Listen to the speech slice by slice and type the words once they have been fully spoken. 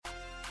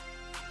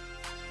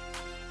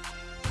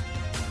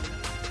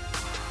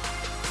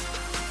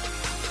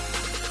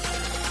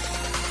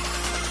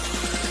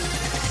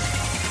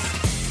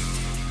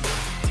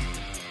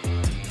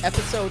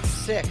Episode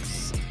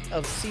 6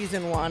 of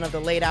Season 1 of the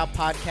Lade Out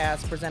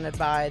Podcast presented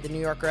by the New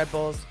York Red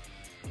Bulls.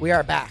 We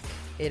are back.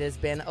 It has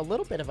been a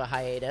little bit of a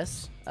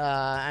hiatus.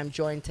 I'm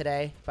joined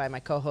today by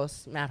my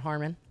co-host, Matt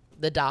Harmon,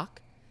 the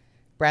Doc,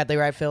 Bradley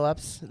Wright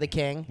Phillips, the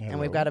King, Hello. and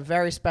we've got a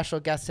very special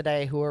guest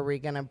today who are we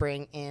going to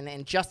bring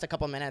in just a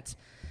couple minutes.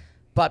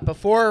 But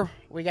before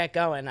we get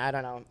going, I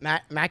don't know.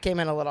 Matt came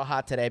in a little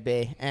hot today,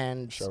 B,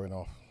 and Showing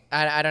off.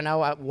 I don't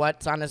know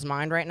what's on his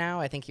mind right now.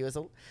 I think he was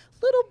a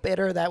little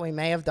bitter that we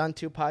may have done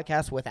 2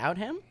 podcasts without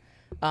him.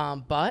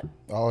 But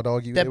I would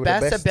argue the they were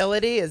best the best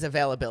ability is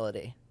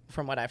availability,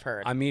 from what I've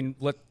heard. I mean,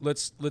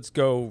 let's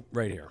go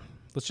right here.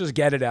 Let's just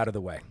get it out of the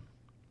way.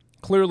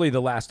 Clearly,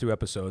 the last 2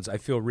 episodes, I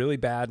feel really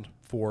bad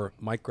for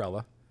Mike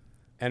Grella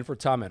and for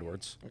Tom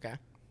Edwards. Okay.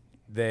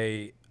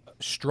 They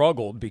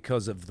struggled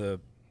because of the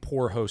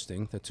poor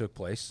hosting that took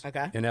place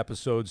in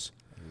episodes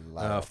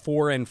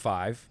 4 and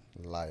 5.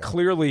 Liar.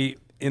 Clearly,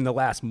 in the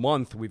last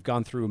month, we've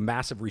gone through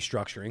massive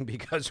restructuring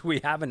because we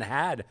haven't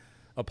had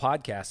a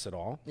podcast at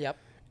all. Yep.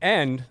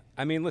 And,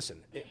 I mean,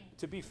 listen,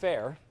 to be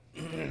fair,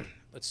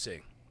 let's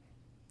see.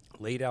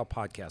 Lade Out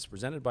Podcast,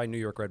 presented by New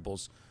York Red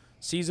Bulls,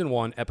 Season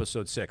 1,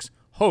 Episode 6.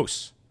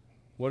 Hosts.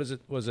 What does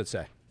it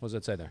say? What does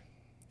it say there?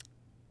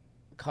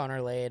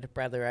 Connor Lade,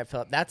 Bradley Wright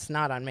Phillips. That's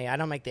not on me. I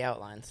don't make the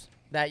outlines.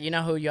 That you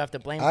know who you have to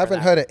blame. I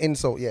haven't heard an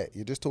insult yet.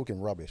 You're just talking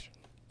rubbish.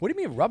 What do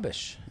you mean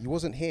rubbish? You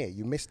wasn't here.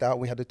 You missed out.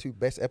 We had the 2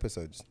 best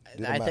episodes.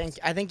 Do the maths.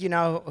 I think you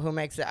know who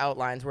makes the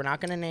outlines. We're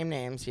not going to name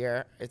names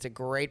here. It's a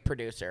great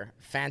producer,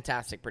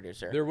 fantastic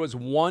producer. There was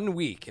 1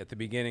 week at the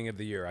beginning of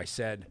the year I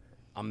said,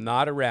 I'm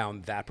not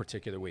around that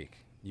particular week.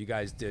 You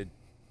guys did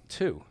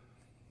 2.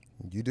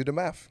 You do the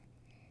math.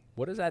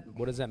 What does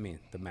that mean?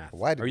 The math.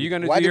 Why did Are you we-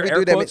 going to why do did your we air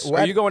do them quotes? in-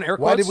 Are you going air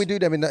quotes? Why did we do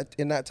them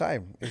in that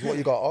time? Is what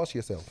you got to ask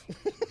yourself.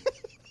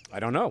 I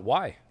don't know.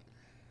 Why?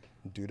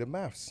 Do the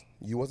maths.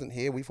 You wasn't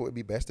here. We thought it'd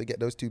be best to get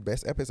those 2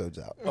 best episodes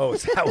out. Oh,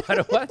 is that what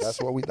it was? That's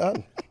what we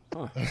done.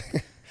 Huh.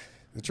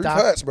 The truth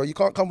Doc- hurts, bro. You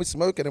can't come with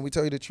smoke and then we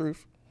tell you the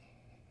truth.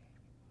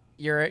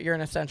 You're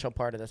an essential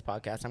part of this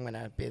podcast. I'm going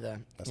to be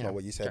the. That's not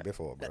what you said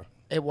before, bro.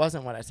 It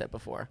wasn't what I said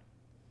before,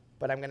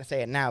 but I'm going to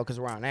say it now because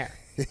we're on air.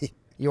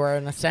 You are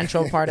an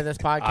essential part of this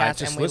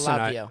podcast, and we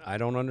love you. I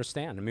don't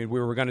understand. I mean, we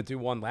were going to do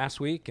one last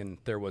week, and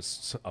there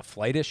was a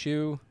flight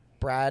issue.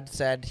 Brad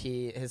said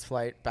his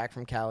flight back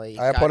from Cali.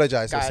 I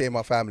apologize for seeing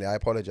my family. I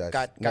apologize.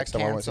 Got Next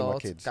time I won't see my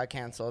canceled. kids. Got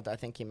canceled. I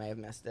think he may have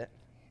missed it.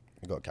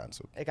 It got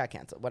cancelled. It got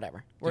canceled. Whatever.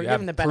 Do We're you giving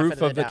have the benefit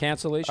proof of the doubt.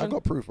 cancellation? I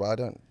got proof, but I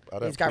don't.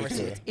 He's got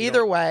appreciate receipts. it.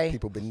 Either way,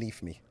 People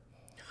beneath me.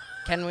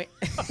 can we?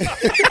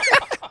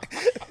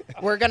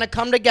 We're gonna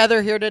come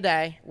together here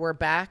today. We're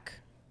back,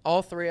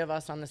 all 3 of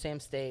us on the same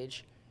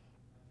stage.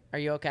 Are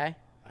you okay?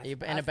 Are you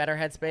in a better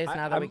headspace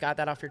now that we got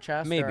that off your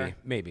chest? Maybe.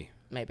 Maybe.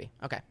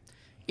 Okay. I'm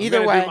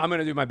Either way, I'm going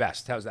to do my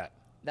best. How's that?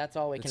 that's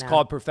all we can It's have.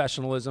 called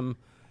professionalism.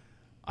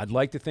 I'd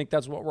like to think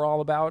that's what we're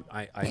all about.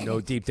 I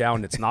know deep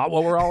down it's not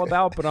what we're all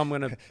about, but I'm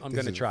gonna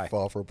This is try.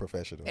 Far from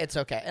professional. It's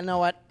okay. And you know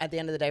what? At the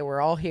end of the day,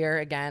 we're all here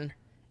again,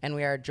 and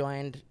we are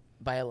joined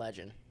by a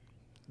legend.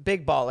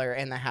 Big baller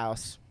in the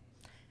house.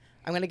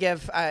 I'm going to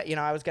give,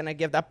 I was going to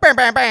give the bam,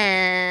 bam,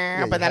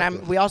 bam, but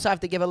then we also have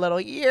to give a little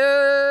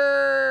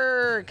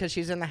year because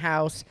she's in the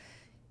house.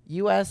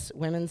 U.S.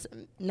 Women's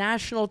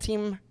National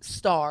Team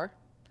star,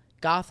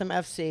 Gotham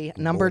FC,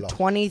 number Baller.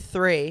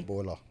 23,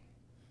 Baller.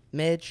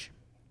 Margaret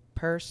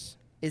Purce,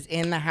 is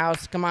in the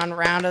house. Come on,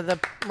 round of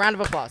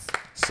applause.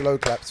 Slow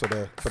claps for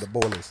the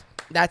ballers.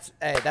 That's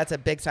a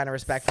big sign of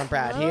respect from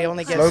Brad. He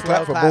only gives Slow slow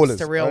clap for claps ballers.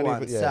 to real Only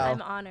ones. for- yeah. So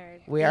I'm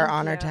honored. we are Thank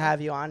honored to you.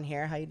 have you on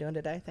here. How you doing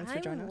today? Thanks for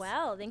I'm joining us.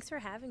 well. Thanks for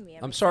having me.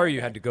 I'm sorry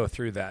you had to go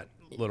through that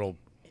little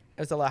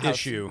It was a little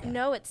issue.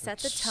 No, it set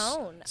the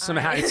tone.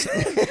 Somehow You'll there's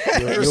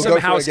go some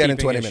through it again in housekeeping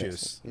 20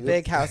 issues. minutes.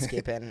 big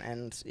housekeeping,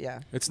 and yeah.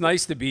 It's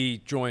nice to be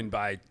joined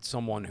by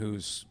someone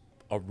who's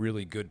a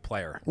really good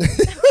player.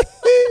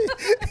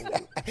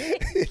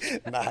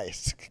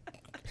 Nice.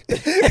 You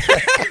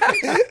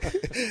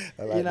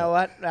know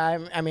what?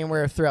 I mean,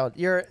 we're thrilled.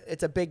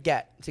 It's a big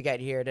get to get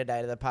here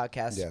today to the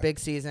podcast. Yeah. Big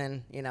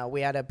season.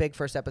 We had a big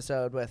first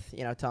episode with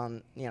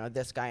telling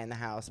this guy in the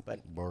house, but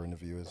Boring the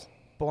viewers.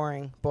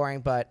 boring.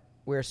 But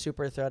we're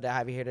super thrilled to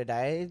have you here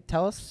today.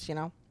 Tell us,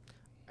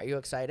 are you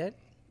excited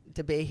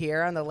to be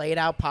here on the Lade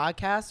Out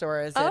Podcast,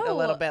 or is it a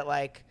little bit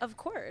like? Of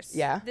course.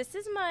 Yeah. This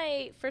is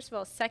my, first of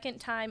all, second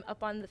time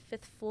up on the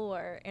 5th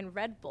floor in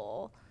Red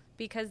Bull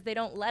because they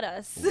don't let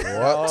us What?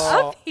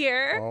 up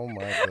here. Oh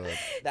my god.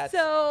 That's,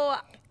 So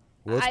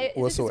We'll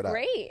this sort is that.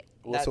 great.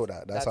 We'll sort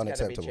that. That's gotta be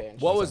unacceptable.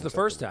 changed. What That's was the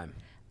first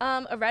unacceptable.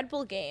 time? A Red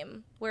Bull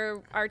game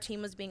where our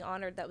team was being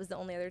honored. That was the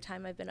only other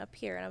time I've been up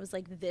here. And I was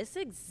like, this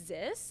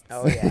exists?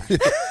 Oh yeah.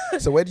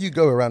 So where do you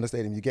go around the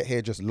stadium? You get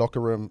here just locker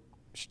room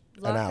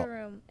and out. Locker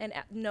room and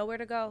nowhere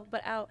to go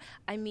but out.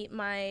 I meet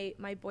my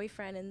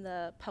boyfriend in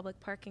the public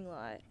parking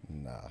lot.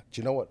 Nah.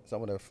 Do you know what?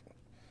 Some of the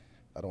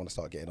I don't want to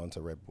start getting onto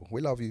Red Bull.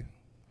 We love you.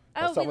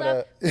 Oh, some we of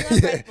love the-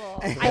 Red Bull.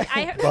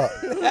 I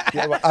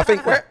But I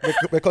think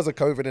because of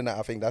COVID and that,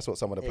 I think that's what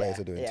some of the players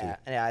are doing too.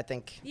 Yeah, I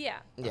think. yeah.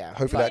 Yeah.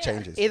 Hopefully that Yeah.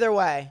 changes. Either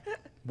way,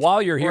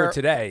 While you're here We're-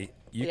 today,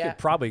 you Yeah. could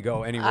probably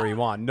go anywhere you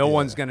want. No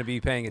one's going to be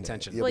paying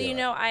attention. You'll Well, be you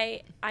all know,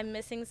 I'm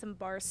missing some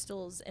bar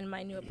stools in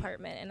my new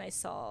apartment, and I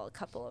saw a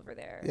couple over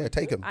there. Yeah,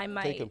 take them. I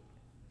might.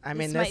 I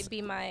mean, this might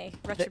be my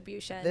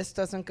retribution. This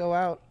doesn't go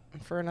out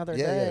for another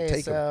Yeah, day,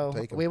 take 'em, so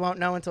take 'em. we won't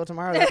know until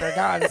tomorrow that they're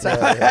gone.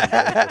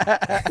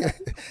 So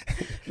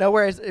no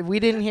worries. We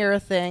didn't hear a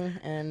thing,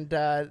 and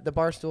the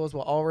bar stools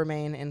will all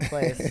remain in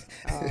place.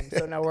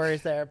 So no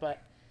worries there.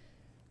 But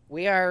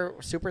we are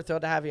super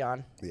thrilled to have you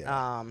on.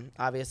 Yeah.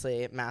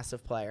 Obviously,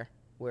 massive player.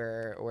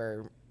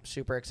 We're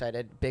super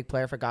excited. Big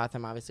player for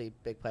Gotham. Obviously,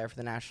 big player for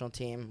the national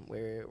team.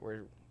 We're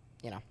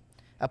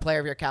a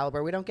player of your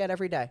caliber we don't get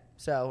every day.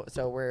 So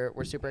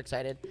we're super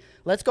excited.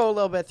 Let's go a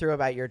little bit through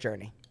about your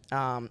journey.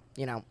 Well,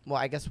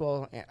 I guess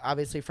we'll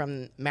obviously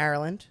from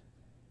Maryland,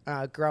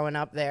 growing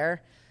up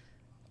there,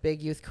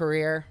 big youth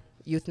career,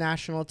 youth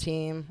national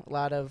team, a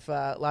lot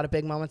of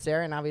big moments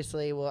there, and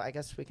obviously, well, I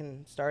guess we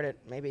can start at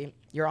maybe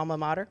your alma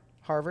mater,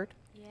 Harvard.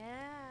 yeah.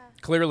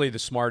 Clearly the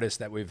smartest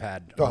that we've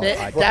had. Oh, on the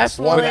podcast.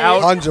 Definitely,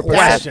 Without 100%.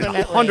 question,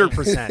 Definitely.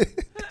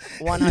 100%.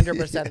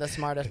 100% the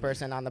smartest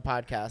person on the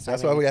podcast.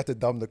 That's why we have to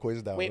dumb the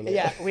quiz down. we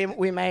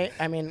may.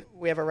 I mean,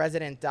 we have a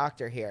resident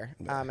doctor here,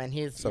 and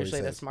he's So he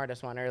usually the says.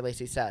 smartest one, or at least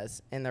he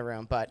says in the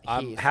room. But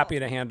I'm he's, happy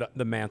to hand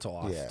the mantle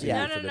off Yeah. to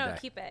Yeah. you No, for the no, day.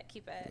 keep it.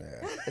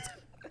 Yeah.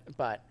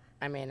 But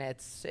I mean,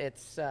 it's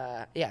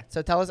yeah.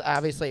 So tell us,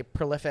 obviously,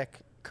 prolific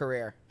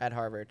career at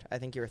Harvard. I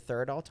think you're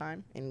third all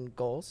time in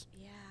goals.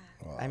 Yeah.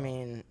 I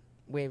mean,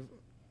 we've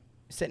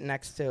sitting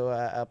next to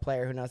a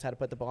player who knows how to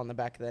put the ball in the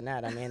back of the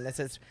net. I mean, this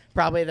is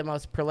probably the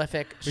most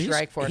prolific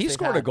strike force. He we've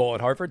scored had. a goal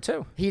at Harvard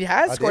too. He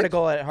has I scored a did.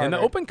 goal at Harvard In the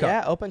Open Cup.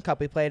 Yeah, Open Cup.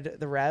 We played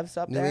the Revs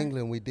up New there.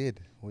 England, we did.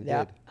 We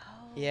Yep. did.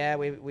 Yeah,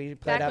 we played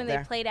Back up when there.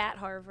 they played at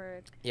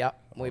Harvard. Yep,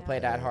 we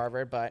played at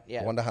Harvard, but I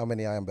yeah. wonder how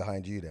many I am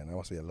behind you then. That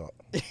must be a lot.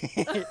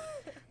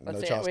 Let's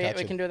No see. chance We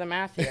catching. can do the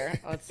math here.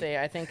 Let's see.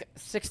 I think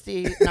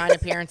 69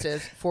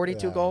 appearances,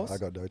 42 Yeah, goals. I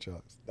got no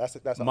chance.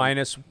 That's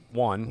Minus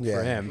one Yeah.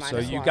 for him. Minus So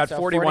you've one. got So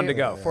 41 to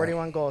go.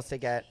 41 goals to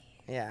get.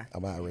 Yeah,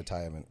 I'm out of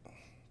retirement.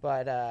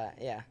 but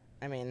yeah.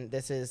 I mean,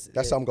 this is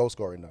That's some goal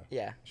scoring though.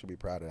 Yeah. Should be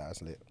proud of that.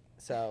 That's lit.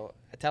 So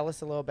tell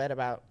us a little bit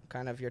about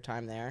kind of your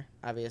time there.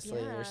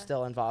 Obviously, Yeah. you're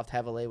still involved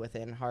heavily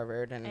within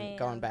Harvard and I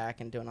going am. back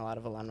and doing a lot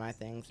of alumni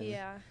things. And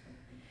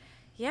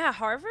Yeah,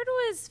 Harvard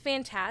was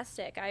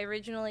fantastic. I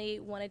originally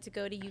wanted to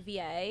go to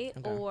UVA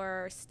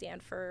or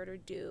Stanford or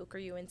Duke or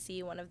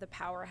UNC, one of the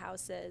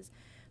powerhouses.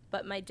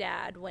 But my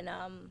dad, when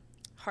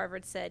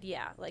Harvard said,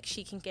 yeah, like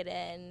she can get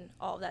in,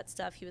 all of that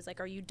stuff, he was like,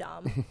 are you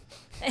dumb?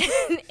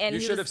 and You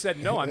he should was- have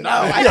said no. I'm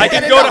not. I I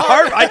can go to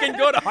Harvard. I can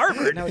go to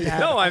Harvard. No, Dad,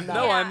 No, I'm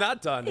not. I'm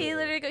not done. He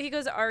literally he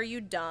goes, "Are you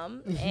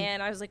dumb?"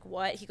 And I was like,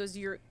 "What?" He goes,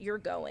 "You're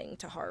going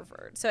to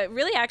Harvard." So it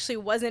really actually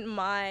wasn't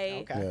my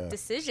Okay. Yeah.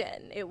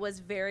 decision. It was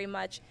very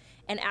much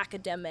an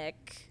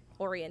academic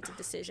oriented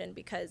decision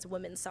because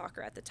women's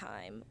soccer at the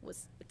time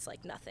it's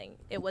like nothing.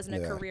 It wasn't a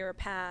Yeah. career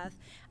path.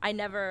 I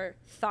never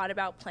thought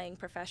about playing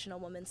professional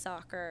women's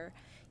soccer.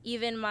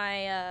 Even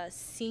my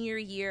senior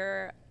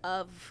year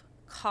of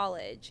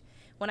college,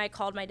 when I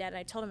called my dad and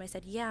I told him, I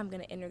said, yeah, I'm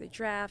going to enter the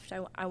draft.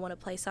 I want to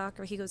play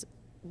soccer. He goes,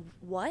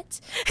 what?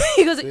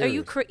 He goes, are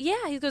you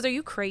yeah. He goes, are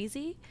you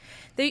crazy?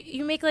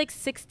 You make like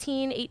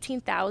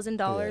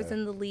 $18,000 Yeah.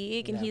 in the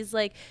league. And Yeah. he's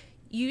like,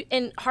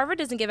 and Harvard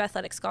doesn't give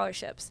athletic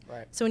scholarships.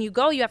 Right. So when you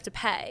go, you have to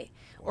pay,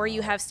 or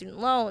you have student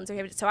loans,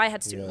 so I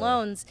had student Yeah.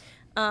 loans.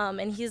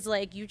 And he's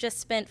like, you just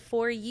spent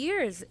 4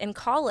 years in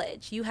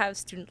college. You have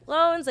student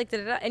loans, like,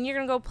 and you're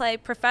going to go play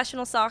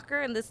professional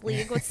soccer in this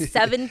league with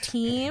 7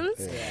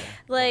 teams?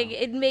 Like,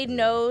 it made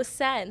no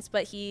sense.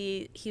 But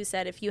he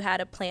said if I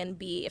had a plan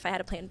B,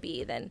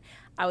 then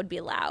I would be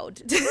allowed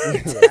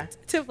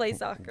to play Go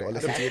soccer.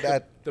 listen to your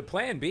dad. The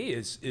plan B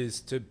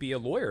is to be a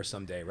lawyer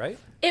someday, right?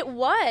 It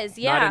was,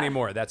 yeah. Not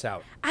anymore. That's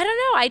out. I don't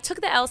know. I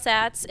took the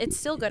LSATs. It's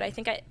still good. I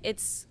think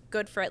it's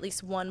good for at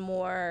least one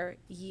more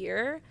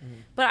year.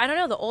 But I don't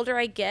know. The older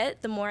I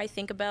get, the more I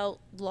think about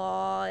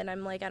law, and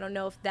I'm like, I don't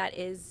know if that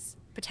is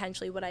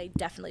potentially what I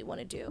definitely want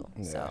to do.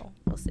 So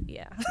we'll see.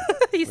 Yeah.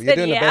 He Well, said,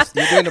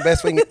 you're doing the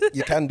best thing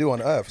you can do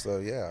on earth. So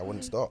yeah, I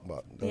wouldn't stop.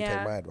 But don't Yeah.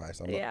 take my advice.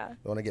 Don't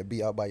want to get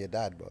beat up by your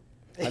dad, but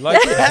I like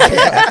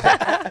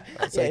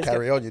I'd say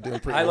carry on. You're doing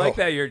pretty I well. like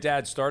that your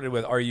dad started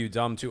with "Are you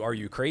dumb?" to "Are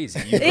you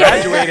crazy?" You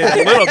graduated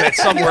a little bit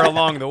somewhere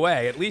along the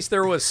way. At least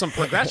there was some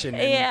progression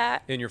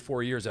in your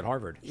 4 years at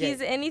Harvard.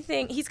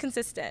 He's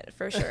consistent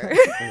for sure.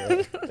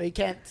 But you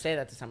can't say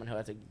that to someone who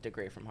has a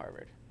degree from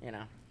Harvard. You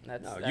know,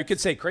 You could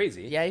say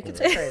crazy. Yeah, you could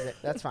say crazy.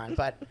 That's fine.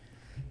 But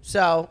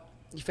so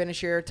you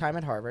finish your time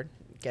at Harvard,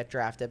 get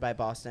drafted by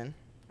Boston.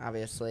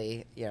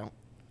 Obviously,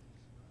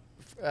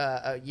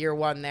 year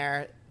one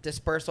there.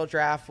 Dispersal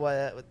draft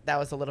that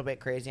was a little bit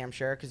crazy, I'm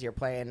sure, because you're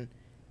playing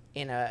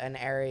in an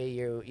area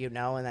you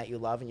know and that you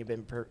love and you've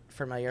been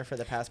familiar for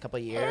the past couple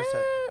of years.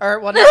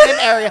 Not an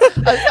area,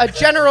 a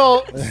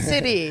general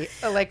city,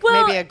 like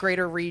Well, maybe a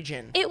greater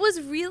region. It was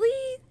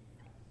really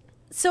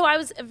So I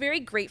was very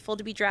grateful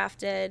to be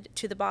drafted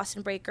to the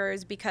Boston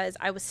Breakers because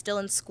I was still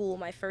in school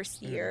my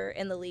first year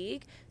in the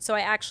league. So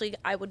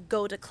I would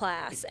go to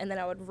class and then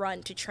I would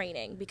run to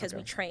training because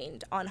we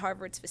trained on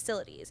Harvard's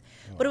facilities.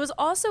 But it was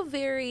also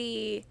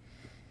very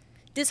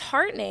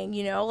disheartening,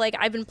 you know, like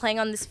I've been playing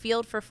on this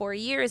field for 4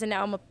 years and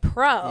now I'm a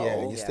pro.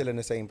 Yeah, you're still in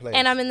the same place.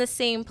 And I'm in the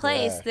same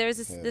place. Yeah, There's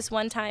this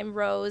one time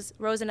Rose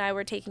and I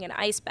were taking an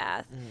ice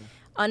bath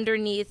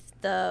underneath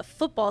the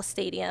football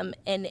stadium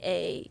in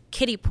a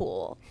kiddie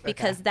pool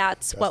because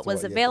that's what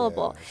was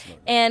available.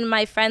 And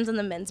my friends on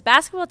the men's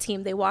basketball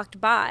team, they walked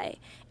by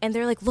and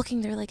they're like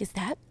looking, they're like, is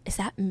that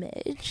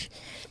Midge?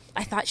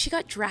 I thought she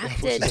got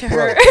drafted to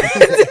her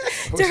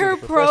to her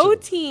pro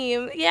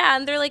team. Yeah,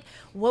 and they're like,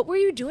 "What were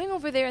you doing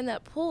over there in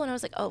that pool?" And I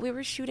was like, "Oh, we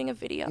were shooting a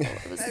video.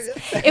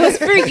 It was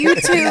for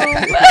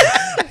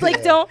YouTube.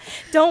 Like,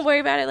 don't worry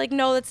about it. Like,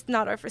 no, that's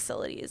not our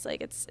facilities.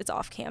 Like, it's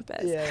off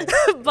campus." Yeah.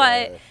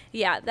 But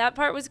yeah, that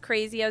part was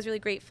crazy. I was really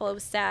grateful. It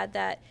was sad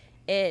that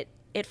it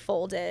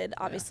folded,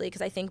 obviously,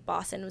 because I think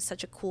Boston was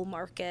such a cool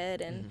market,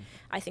 and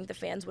I think the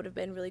fans would have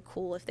been really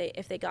cool if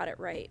they got it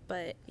right.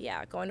 But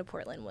yeah, going to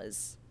Portland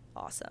was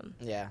awesome.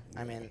 Yeah,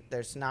 I mean,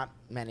 there's not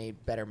many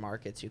better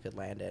markets you could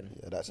land in.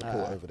 Yeah, that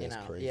support over there is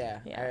crazy. Yeah.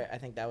 I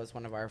think that was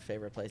one of our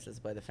favorite places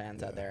to play. The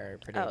fans out there are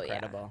pretty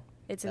incredible.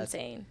 Yeah. It's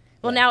insane.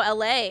 Well, now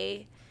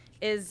LA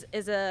is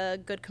a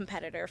good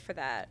competitor for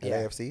that.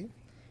 LAFC?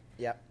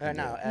 Yep.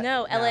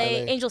 No,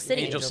 LA, Angel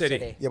City. Angel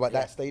City. Yeah, but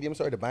that stadium,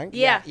 sorry, the bank?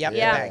 Yeah.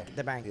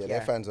 The bank. Yeah,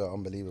 their fans are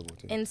unbelievable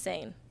too.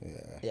 Insane.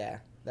 Yeah,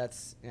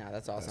 that's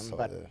awesome.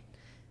 That's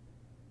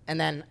and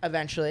then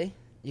eventually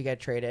you get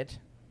traded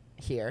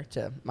here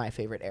to my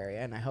favorite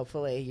area, and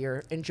hopefully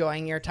you're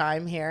enjoying your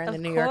time here in the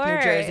New York,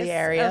 New Jersey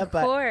area. Of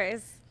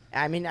course.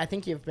 I mean, I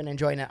think you've been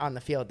enjoying it on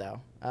the field though,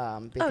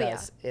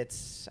 because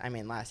it's. I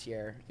mean, last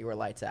year you were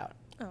lights out.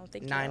 Oh,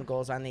 thank you. 9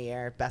 goals on the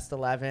year, best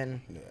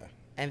 11,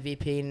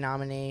 MVP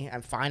nominee,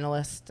 and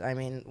finalist. I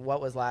mean,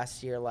 what was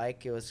last year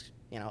like? It was,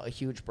 a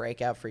huge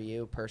breakout for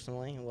you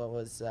personally. What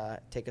was?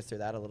 Take us through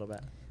that a little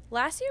bit.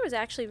 Last year was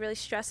actually really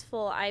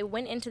stressful. I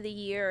went into the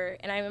year,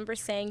 and I remember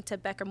saying to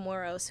Becca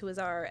Moros, who was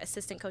our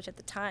assistant coach at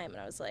the time, and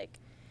I was like,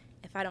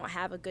 if I don't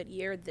have a good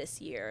year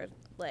this year,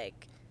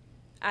 like,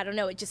 I don't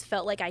know, it just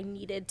felt like I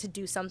needed to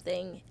do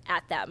something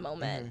at that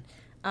moment.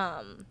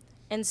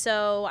 And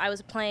so I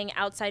was playing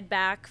outside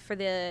back for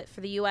the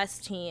U.S.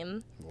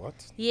 team.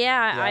 What?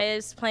 Yeah, I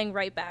was playing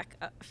right back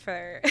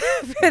for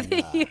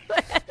the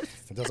U.S.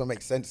 It doesn't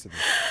make sense to me.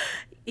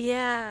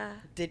 Yeah.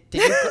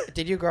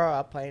 Did you grow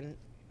up playing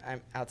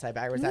outside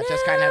back? Or was that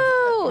just kind of,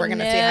 we're going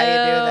to see how you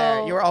do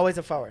there? You were always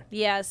a forward.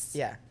 Yes.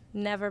 Yeah.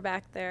 Never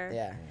back there.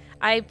 Yeah.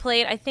 I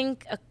played, I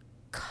think, a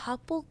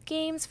couple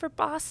games for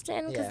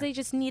Boston because they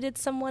just needed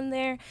someone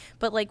there,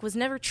 but like was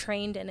never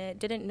trained in it,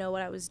 didn't know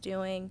what I was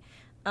doing.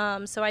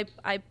 So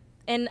I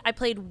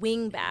played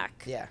wing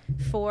back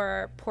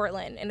for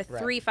Portland in a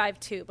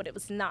 3-5-2, but it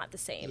was not the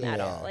same at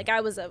all. Like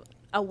I was a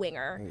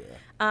winger.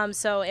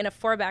 So in a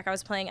 4-back, I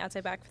was playing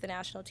outside back for the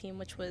national team,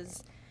 which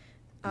was.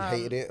 You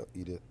hated it,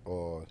 you did,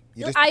 or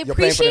I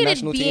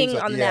appreciated being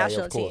on the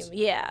national team.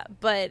 Yeah,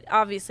 but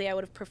obviously I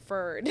would have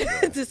preferred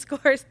to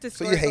score.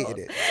 So you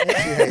hated it.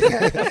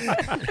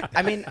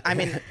 I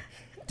mean,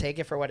 take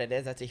it for what it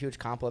is. That's a huge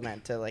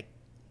compliment to like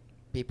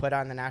be put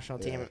on the national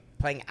team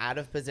playing out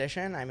of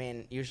position. I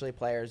mean, usually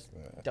players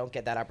don't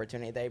get that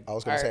opportunity. I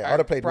was going to say I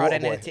would have played water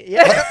boy. I would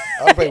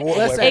have played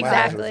water boy.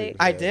 Exactly.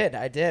 I did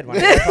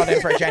when I called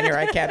in for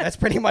January camp. That's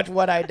pretty much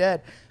what I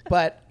did.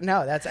 But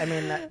no,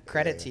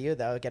 credit to you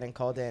though, getting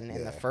called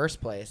in the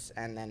first place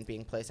and then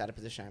being placed out of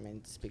position. I mean,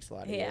 it speaks a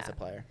lot of you as a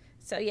player.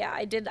 So yeah,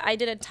 I did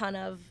a ton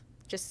of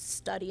just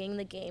studying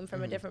the game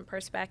from a different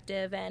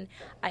perspective, and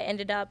I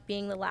ended up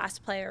being the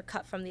last player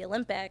cut from the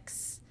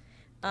Olympics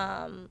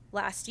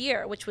last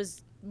year, which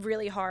was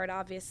really hard,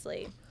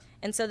 obviously.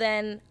 And so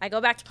then I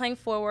go back to playing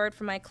forward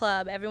for my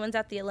club. Everyone's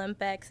at the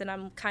Olympics, and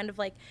I'm kind of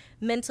like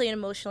mentally and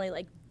emotionally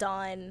like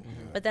done.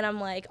 But then I'm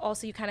like,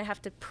 also you kind of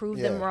have to prove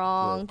them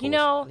wrong.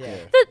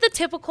 The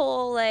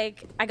typical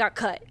like I got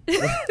cut.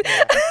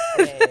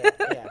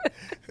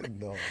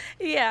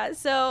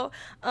 So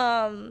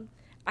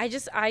I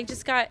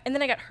just got, and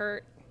then I got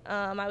hurt.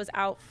 I was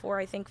out for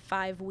I think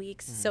 5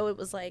 weeks. So it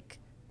was like.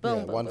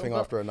 Boom, one thing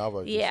after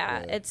another.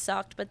 It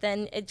sucked, but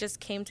then it just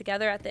came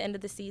together at the end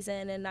of the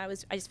season, and I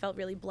just felt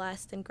really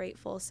blessed and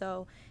grateful.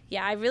 So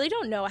yeah, I really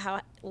don't know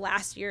how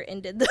last year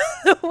ended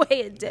the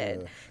way it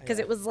did, because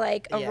it was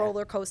like a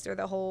roller coaster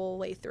the whole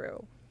way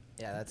through.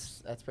 Yeah,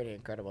 that's pretty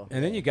incredible.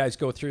 And then you guys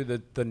go through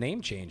the name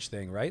change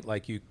thing, right?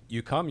 Like you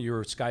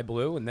were Sky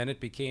Blue, and then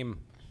it became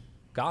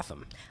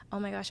Gotham.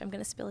 Oh my gosh, I'm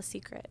gonna spill a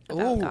secret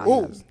about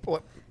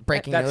Gotham.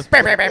 Breaking news.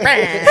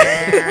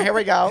 Here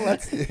we go.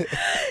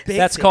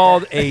 That's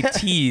called a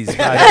tease,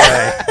 by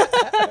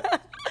the way.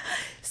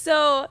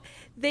 So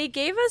they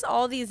gave us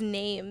all these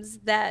names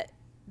that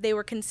they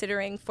were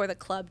considering for the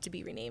club to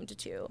be renamed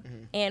to.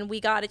 And we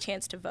got a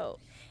chance to vote.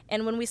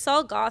 And when we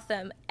saw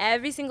Gotham,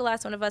 every single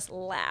last one of us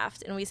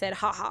laughed, and we said,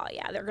 haha,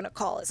 yeah, they're going to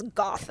call us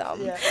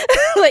Gotham. Yeah.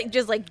 Like,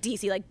 just like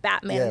DC, like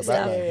Batman Yeah, and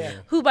stuff. Batman, yeah.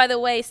 Who, by the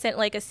way, sent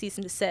like a cease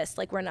and desist.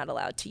 Like, we're not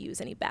allowed to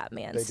use any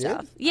Batman They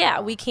stuff. did? Yeah,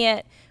 we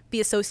can't be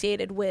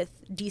associated with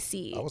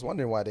DC. I was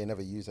wondering why they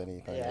never use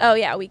any kind Yeah. Oh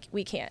yeah, we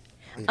can't.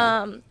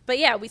 But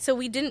yeah,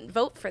 we didn't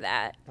vote for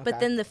that. But Okay.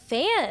 then the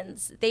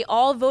fans, they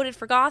all voted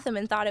for Gotham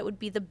and thought it would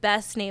be the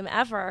best name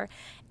ever.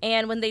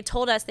 And when they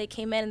told us, they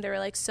came in and they were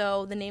like,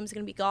 "So the name's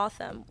gonna be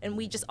Gotham," and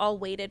we just all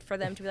waited for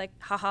them to be like,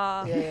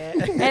 "Haha," Yeah.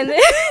 and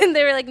then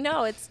they were like,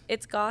 "No,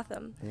 it's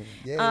Gotham."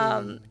 Yay.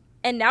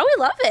 And now we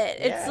love it.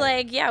 It's Yeah.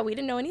 like, yeah, we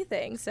didn't know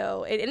anything,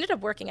 so it ended up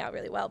working out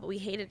really well. But we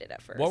hated it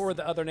at first. What were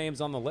the other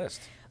names on the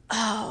list?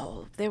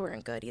 Oh, they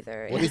weren't good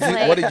either. What It's did you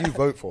like- What did you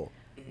vote for?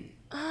 Do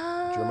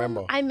you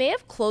remember? I may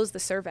have closed the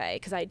survey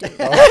because I didn't.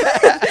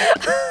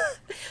 Oh.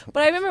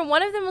 But I remember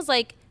one of them was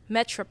like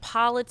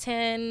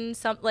Metropolitan.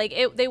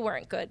 They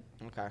weren't good.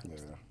 Okay. Yeah.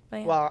 But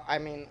yeah. Well, I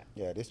mean,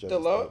 Yeah, this just the The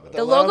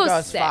logo's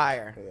logo's sick.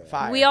 fire. Yeah.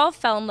 Fire. We all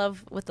fell in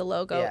love with the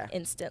logo Yeah.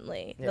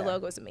 instantly. Yeah. The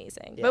logo's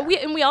amazing. Yeah. But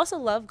we also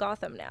love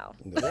Gotham now.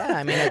 Yeah,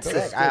 I mean it's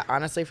sick.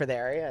 Honestly, for the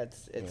area,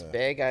 it's Yeah.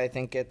 big. I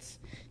think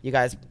you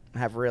guys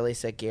have really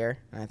sick gear.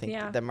 And I think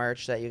Yeah. the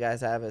merch that you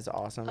guys have is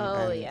awesome.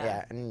 Oh, and,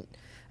 yeah. and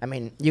I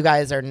mean you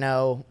guys are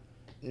no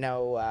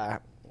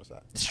What's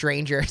that?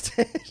 strangers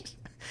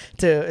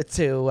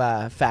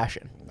to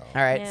fashion. No.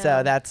 All right, No.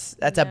 so that's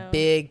a No.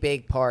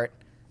 big part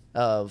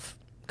of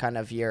kind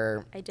of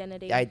your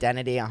Identity.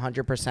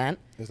 100%.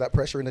 Is that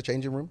pressure in the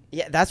changing room?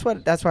 Yeah, that's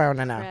what I want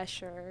to know.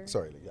 Pressure.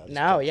 Sorry. Yeah, I just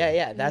No, checked.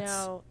 yeah, that's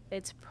no,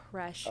 it's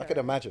pressure. I could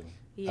imagine.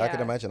 I Yeah.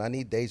 can imagine. I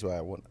need days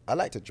where I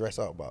like to dress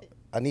up, but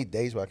I need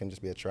days where I can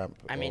just be a tramp.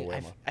 I or mean,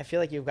 whatever. I feel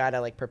like you've got to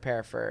like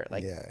prepare for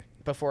like Yeah.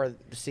 before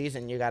the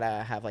season. You got to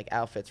have like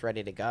outfits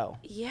ready to go.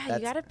 Yeah, That's-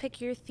 you gotta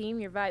pick your theme,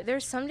 your vibe.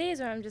 There's some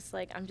days where I'm just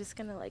like, I'm just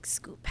gonna like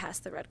scoot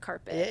past the red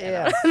carpet.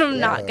 Yeah, and I'm yeah.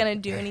 not gonna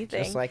do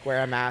anything. Just like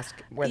wear a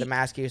mask, wear the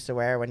mask you used to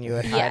wear when you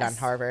would hide on Yes.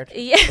 Harvard.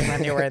 Yeah.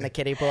 When you were in the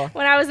kiddie pool.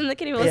 When I was in the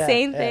kiddie pool, Yeah,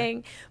 same yeah.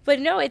 thing. But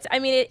no, it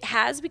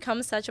has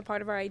become such a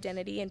part of our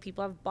identity, and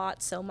people have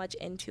bought so much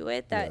into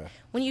it that Yeah.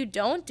 when you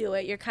don't do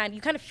it, you kind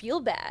of feel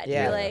bad.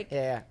 Yeah, You're like,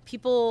 yeah.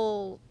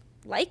 people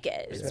like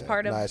it. It's Yeah.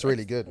 part of. Nah, it's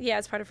really good. Yeah,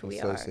 it's part of who It's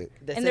we so are. sick.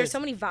 This And there's is- so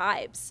many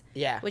vibes.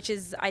 Yeah. Which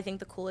is, I think,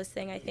 the coolest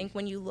thing. I think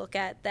when you look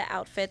at the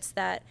outfits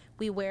that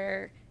we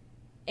wear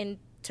in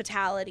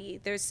totality,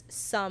 there's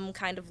some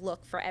kind of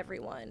look for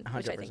everyone,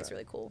 which I think is 100%.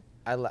 really cool.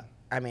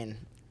 I mean,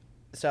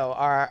 so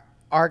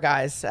our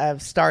guys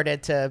have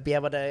started to be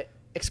able to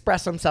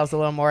express themselves a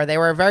little more. They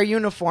were very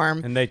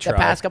uniform And they the try.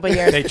 past couple of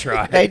years. They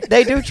try.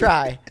 They do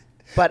try.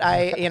 But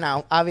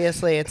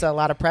obviously it's a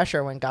lot of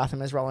pressure when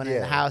Gotham is rolling in the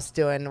Yeah. house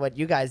doing what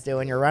you guys do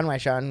in your runway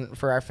show. And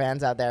for our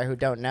fans out there who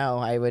don't know,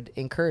 I would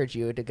encourage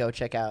you to go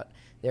check out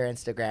their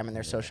Instagram and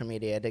their social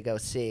media to go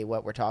see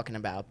what we're talking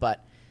about.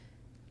 But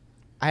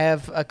I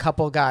have a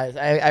couple guys.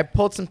 I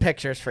pulled some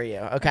pictures for you,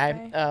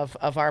 okay.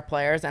 Of our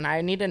players, and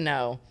I need to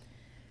know,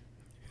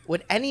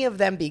 would any of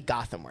them be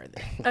Gotham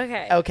worthy?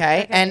 Okay.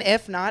 Okay. And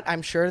if not,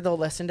 I'm sure they'll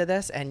listen to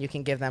this and you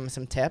can give them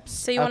some tips.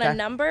 So you want okay? a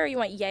number or you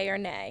want yay or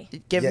nay?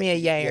 Give me a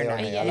yay or Yeah,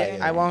 nay. yeah, Yeah, like yeah,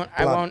 it. I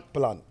won't.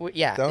 Blunt.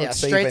 Yeah. Don't Yeah.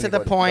 save Straight to the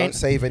anybody. point. Don't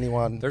save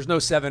anyone. There's no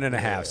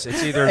 7.5s.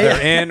 It's either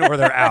they're in or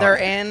they're out. They're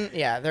in.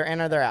 Yeah. They're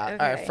in or they're out. All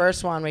right. Okay.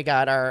 First one we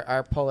got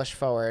our Polish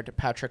forward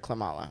Patrick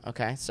Klimala.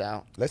 Okay.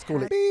 So Let's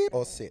call it beep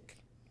or sick.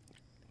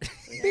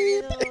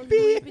 Little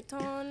Louis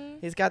Vuitton.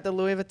 he's got the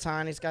Louis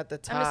Vuitton. He's got the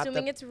top. I'm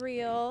assuming it's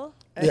real.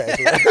 Yeah.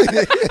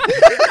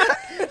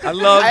 I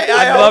love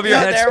I love hope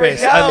your so. There we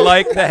headspace. go. I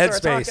like the That's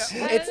what we're headspace.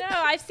 talking- I don't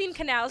know. I've seen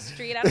Canal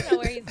Street. I don't know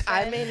where he's been.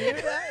 I mean,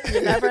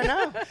 you never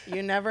know.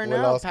 You never We'll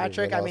know, ask him,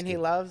 Patrick. we'll I mean, ask he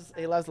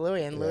him. loves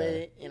Louis, and Yeah.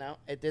 Louis,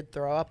 it did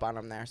throw up on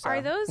him there. So.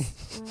 Are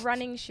those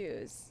running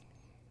shoes?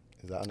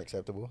 Is that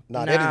unacceptable?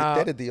 Nah, No.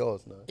 they're the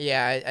Dior's. No.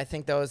 Yeah, I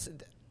think those.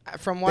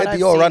 From what They're I've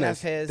Dior seen runners.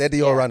 of his, They're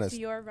Dior runners.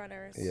 Dior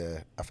runners. Yeah,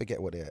 I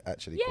forget what they're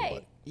actually Yay.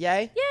 called.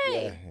 Yay,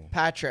 Yay.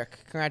 Patrick!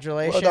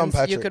 Congratulations. Well done, You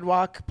Patrick. could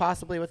walk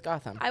possibly with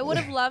Gotham. I would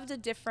have loved a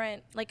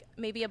different, like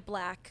maybe a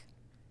black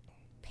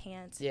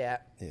pants. Yeah,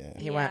 Yeah.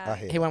 he went. Yeah. I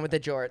hear He went with the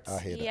jorts. I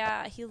hear that.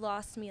 Yeah, he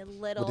lost me a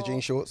little. With the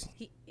jean shorts?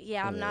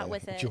 Yeah, I'm not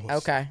with it. Jorts.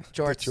 Okay,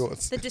 jorts. The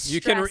jorts. The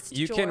distressed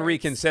You can jorts.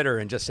 reconsider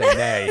and just say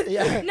nay.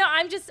 Yeah. No,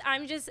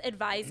 I'm just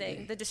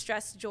advising. The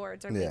distressed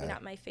Jords are maybe Yeah.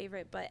 not my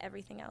favorite, but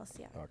everything else,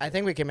 yeah. I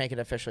think we can make it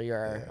official.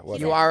 You're Yeah, well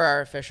you done. are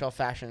our official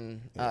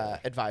fashion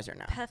advisor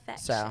now. Perfection.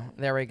 So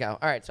there we go.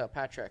 All right, so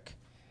Patrick,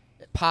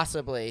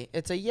 possibly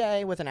it's a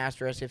yay with an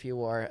asterisk if you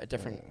wore a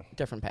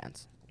different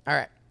pants. All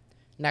right,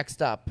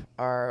 next up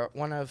are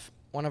one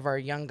of our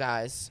young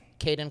guys,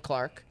 Caden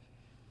Clark,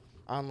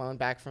 on loan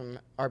back from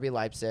RB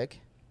Leipzig.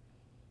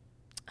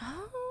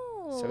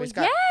 Oh, So he's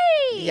got-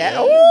 Yeah.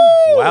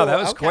 Wow, that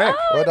was okay. quick.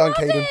 Oh, Well I done, love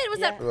Caden. it. Was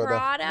that Well done.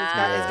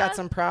 Prada? He's got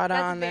some Prada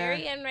That's on there.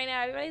 very in right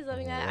now. Everybody's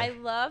loving that. I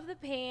love the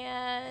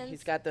pants.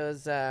 He's got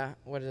those,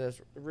 what are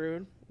those,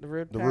 Rude The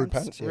pants? Rude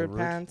pants, yeah, Rude Rude.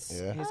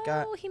 pants. Yeah. He's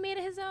got, he made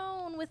it his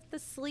own with the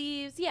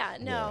sleeves. Yeah,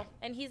 no. Yeah.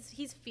 And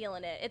he's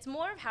feeling it. It's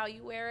more of how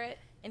you wear it,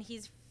 and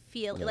he's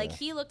feeling Yeah. like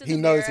he looked at He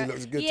the knows mirror. he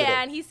looks good Yeah, today.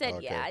 and he said,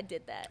 Okay. yeah, I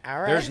did that. all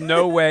right. There's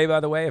no way, by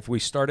the way, if we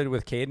started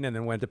with Caden and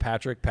then went to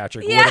Patrick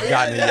would Yeah. have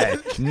gotten a yay.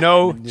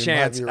 No might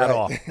chance be at right.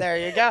 all. There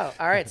you go.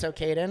 All right, so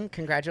Caden,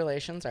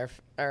 congratulations.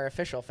 Our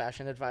official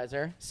fashion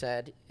advisor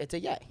said it's a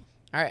yay.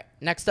 All right,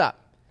 next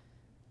up,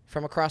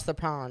 from across the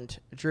pond,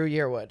 Drew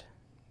Yearwood.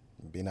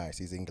 Be nice.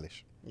 He's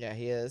English. Yeah,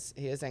 he is.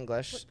 He is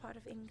English. What part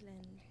of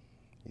England?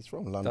 He's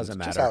from London. Doesn't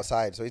Just matter.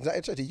 outside. So he's not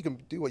interested. You can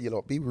do what you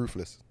like. Be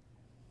ruthless.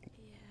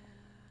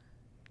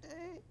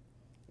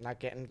 Not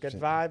getting good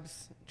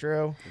vibes,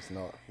 Drew. He's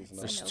not. He's not.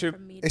 There's No two-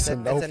 from me, It's a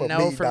dog. no It's a for no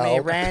me, for me,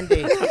 dog.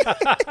 Randy.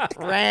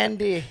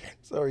 Randy.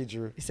 Sorry,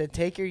 Drew. He said,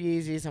 take your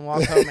Yeezys and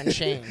walk home and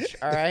change.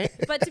 All right.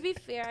 But to be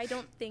fair, I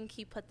don't think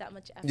he put that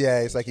much effort. Yeah,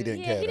 it's like he into it.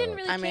 didn't Yeah, care, he didn't though.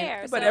 really I mean,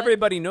 care. But so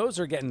everybody knows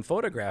they're getting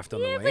photographed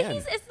on Yeah, the but way in.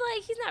 it's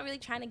like he's not really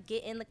trying to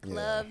get in the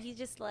club. He's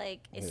just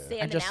like is Yeah.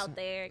 standing just- out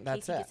there in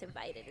that's case he it. gets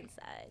invited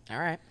inside. All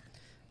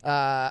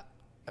right.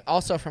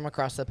 Also from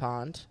across the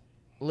pond,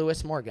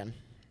 Lewis Morgan.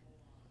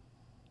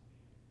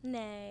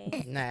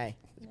 Nay. Nay.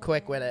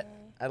 Quick with it.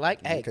 I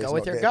like. Hey, Okay, go it's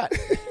with not your dead.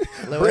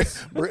 gut.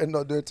 Lewis Britain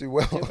not doing too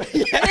well.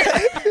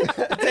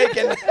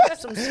 taking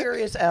some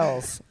serious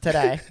L's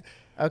today.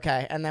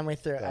 Okay, and then we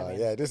threw. I mean,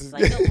 yeah, this It's is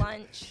like a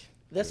lunch.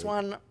 This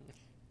one,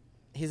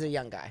 he's a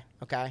young guy.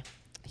 Okay,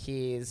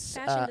 he's.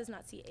 Fashion does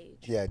not see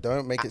age. Yeah,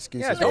 don't make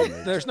excuses. Yeah, for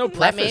don't, there's no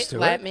let me preface to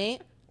let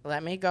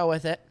it. me go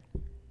with it.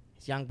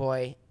 He's a young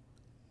boy,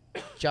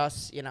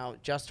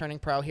 just turning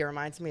pro. He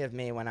reminds me of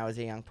me when I was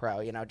a young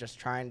pro. Just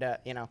trying to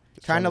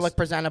trying to look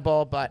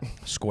presentable, but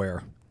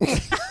Square.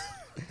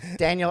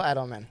 Daniel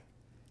Edelman.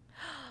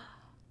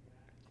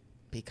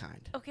 Be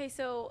kind Okay,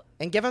 so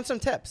and give him some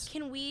tips.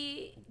 can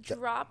we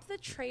drop the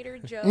Trader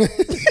Joe's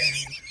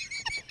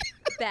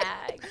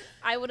bag?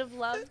 I would have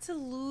loved to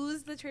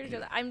lose the Trader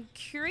Joe's. I'm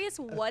curious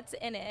what's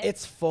in it.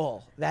 It's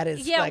full. That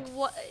is yeah. like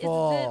What is it?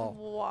 full.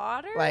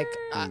 Water? Like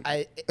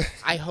I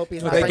hope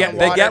he's not They bringing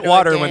get water to a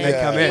water when they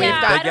game. come in.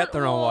 Yeah, I They get don't-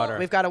 their own well, water.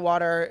 We've got a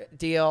water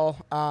deal.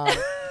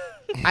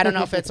 I don't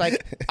know if it's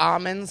like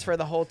almonds for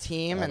the whole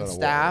team I and don't know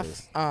what staff. it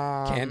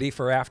is. Candy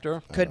for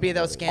after. Could be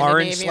those Scandinavian.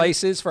 Orange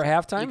slices for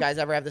halftime. You guys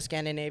ever have the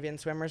Scandinavian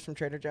swimmers from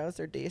Trader Joe's?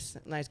 They're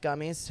decent, nice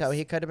gummies. So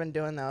he could have been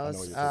doing know those.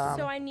 what you're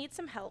talking So I need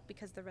some help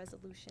because the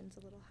resolution's a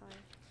little high.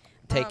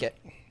 Take it.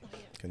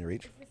 Can you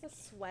reach? Is this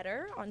a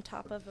sweater on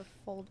top of a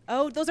fold?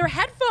 Oh, those are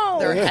headphones.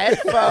 They're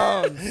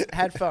headphones.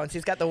 Headphones.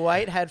 He's got the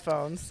white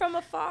headphones. From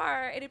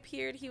afar, it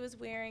appeared he was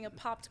wearing a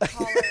popped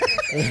collar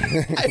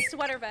with a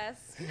sweater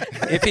vest.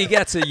 If he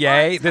gets a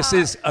yay, On this top.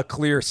 is a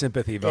clear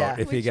sympathy vote. Yeah.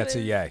 If he Which gets a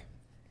was- yay.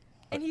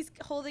 And he's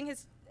holding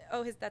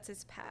that's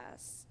his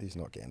pass. He's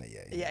not getting a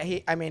yay. Yeah,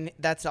 I mean,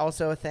 that's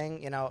also a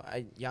thing.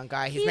 A young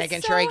guy. He's He's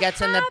making so sure he gets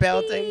in the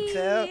building too.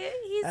 happy.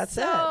 He's That's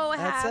so it.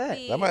 That's it.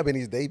 happy. That might have been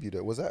his debut,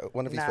 though. Was that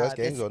one of his Nah, first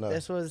games this, or no?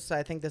 This was,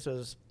 I think, this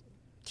was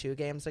 2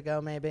 games ago,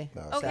 maybe.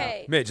 No,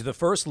 Okay. Midge, the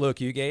first look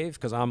you gave,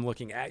 because I'm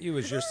looking at you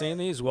as you're seeing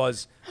these,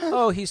 was,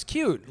 oh, he's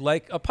cute.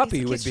 Like a puppy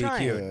He's would be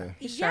trying. cute. Yeah.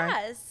 He's trying.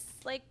 Yes,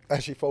 like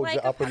And she folds like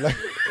it a up and puppy.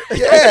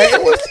 yeah,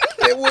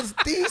 it was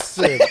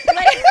decent.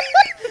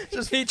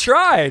 He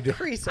tried.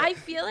 Crease it. I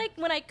feel like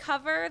when I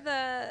cover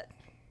the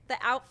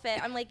outfit,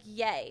 I'm like,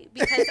 yay,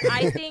 because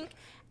I think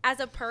as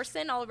a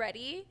person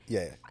already,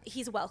 Yeah,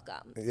 he's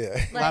welcome. yeah.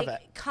 Like, Love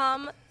it.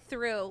 come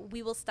through,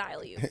 we will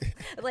style you.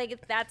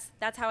 Like that's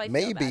how I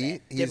feel about Maybe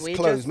it. his we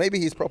clothes, just- maybe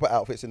his proper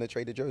outfits in the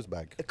Trader Joe's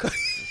bag,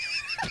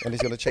 and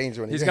he's gonna change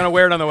when He's going to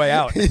wear it on the way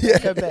out.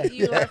 Could be.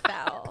 You are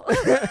foul.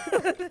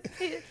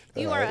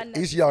 You are unnecessary.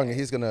 He's young.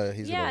 He's gonna.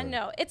 Yeah,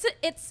 no,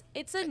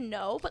 it's a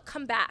no, but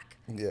come back.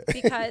 Yeah.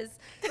 Because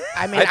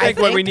I mean, I think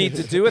what we need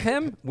to do with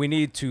him, we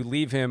need to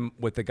leave him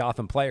with the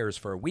Gotham players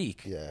for a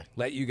week. Yeah.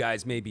 Let you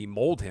guys maybe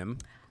mold him.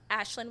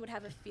 Ashlyn would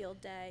have a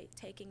field day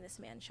taking this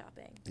man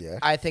shopping. Yeah.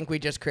 I think we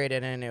just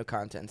created a new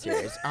content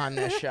series on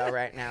this show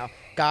right now.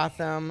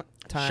 Gotham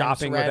times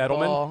Shopping with Red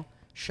Edelman? Bull,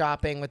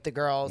 shopping with the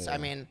girls. Yeah. I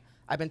mean,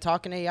 I've been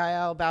talking to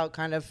Yael about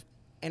kind of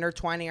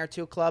intertwining our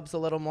 2 clubs a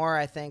little more.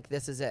 I think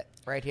this is it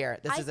right here.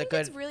 This I is a think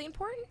good. it's really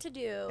important to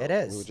do. It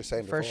is. We were just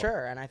saying for before.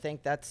 sure, and I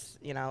think that's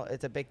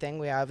it's a big thing.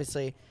 We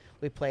obviously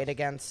played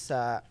against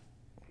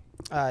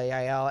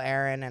Yael,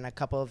 Aaron, and a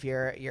couple of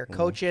your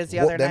coaches the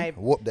other night.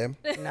 Whoop them.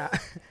 No.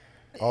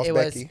 Ask it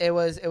Becky.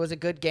 was a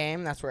good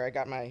game. That's where I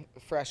got my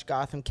fresh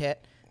Gotham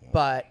kit.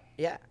 But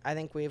yeah, I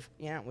think we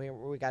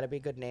got to be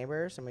good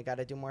neighbors and we got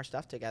to do more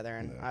stuff together.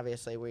 And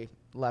obviously, we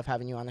love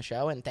having you on the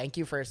show. And thank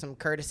you for some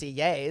courtesy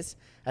yays.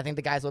 I think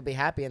the guys will be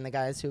happy, and the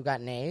guys who got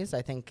nays,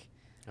 I think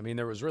I mean,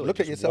 there was really Look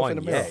at just yourself one in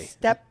the mirror. yay.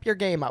 step your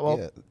game up. Well,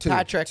 Yeah, two,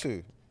 Patrick,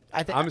 two.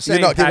 I think I'm saying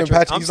not giving Patrick.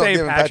 Patrick- I'm he's not saying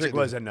giving Patrick Patrick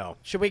was the- a no.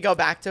 should we go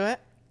back to it?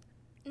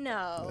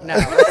 No. No.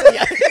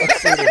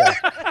 Let's see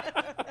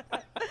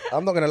that.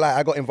 I'm not gonna lie.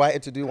 I got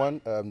invited to do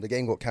one. The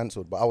game got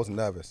cancelled, but I was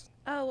nervous.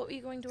 Oh, what were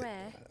you going to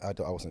wear? I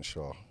wasn't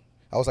sure.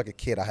 I was like a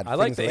kid. I had I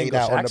like things the laid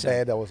English out on the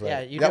accent. bed. I was like, Yeah,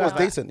 you that do was have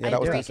that. decent. Yeah, I that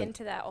was break decent.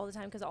 into that all the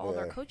time because all of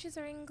our Yeah. coaches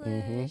are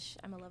English.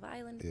 I'm a Love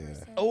Island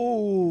person.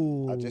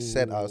 Oh. I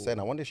was saying,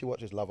 I wonder if she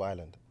watches Love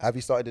Island. Have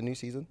you started the new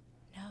season?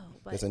 No,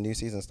 but There's a new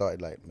season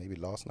started like maybe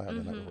last night. Or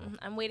the night before.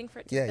 I'm waiting for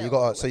it to Yeah, you build.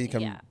 got so you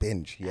can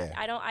binge. Yeah,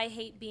 I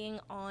hate being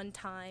on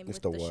time it's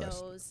with the the worst.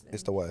 shows.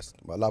 It's the worst.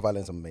 But Love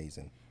Island's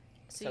amazing.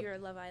 So you're a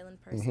Love Island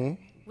person.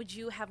 Would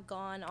you have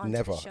gone on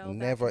Never, to the show? back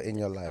never the in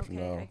your day? life. Okay,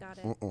 No. I got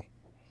it. Mm-mm.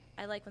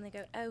 I like when they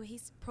go, oh,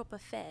 he's proper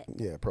fit.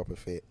 Yeah, proper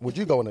fit. Would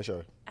you go on the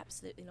show?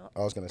 Absolutely not. I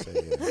was gonna say.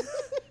 Yeah.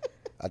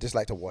 I just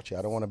like to watch it.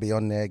 I don't want to be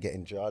on there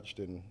getting judged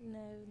and No.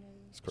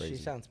 it's crazy.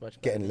 She sounds much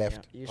better Getting than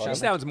left. You, She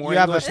sounds more you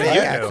have a English than fake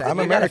you do. accent. I'm You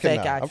got a American fake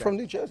now. I'm accent. from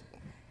New Jersey.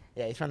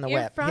 Yeah, he's from the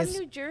You're whip. from He's,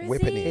 New Jersey?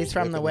 whipping it. he's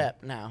from the Whipping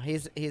whip. No,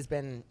 he's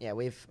been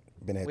we've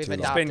Been here we've too long.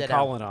 adopted He's been him.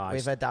 colonized.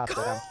 We've adopted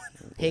him.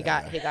 He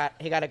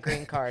got a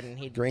green card and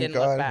he Green didn't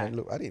card. look back.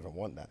 Look, I didn't even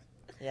want that.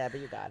 Yeah, but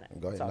you got it. I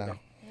got It's it all now. good.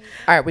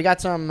 All right, we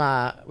got some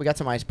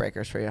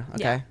icebreakers for you.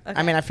 Okay. Yeah,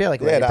 I mean, I feel like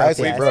we Yeah, already the broke ice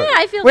the we ice. broke. Yeah,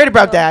 I feel We already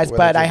broke the comfortable. ice, Well,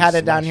 but I it's had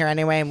it down smashed. here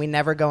anyway, and we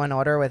never go in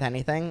order with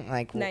anything.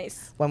 Like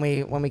Nice. when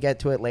we get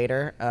to it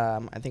later.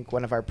 I think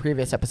one of our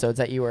previous episodes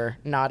that you were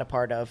not a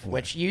part of,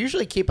 which you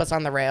usually keep us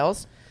on the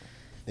rails.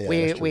 Yeah, we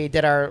that's true. we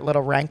did our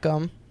little rank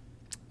 'em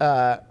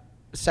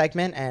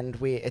segment, and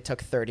it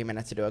took 30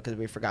 minutes to do it because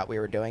we forgot we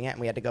were doing it, and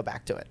we had to go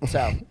back to it. So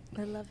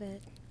I love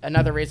it.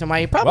 another reason why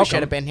you probably Welcome. should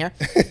have been here.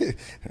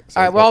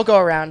 All right, we'll all go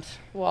around.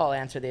 We'll all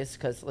answer these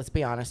because let's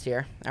be honest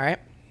here. All right.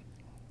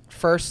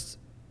 First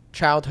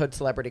childhood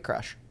celebrity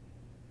crush.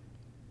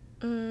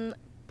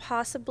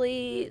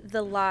 Possibly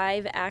the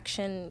live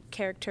action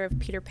character of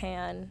Peter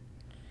Pan.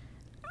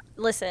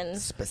 Listen.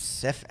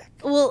 Specific.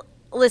 Well,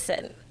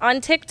 listen. On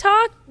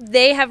TikTok,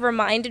 they have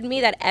reminded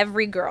me that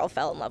every girl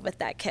fell in love with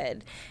that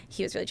kid.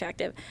 He was really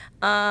attractive.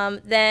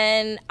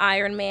 Then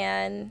Iron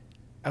Man,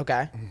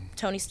 Okay.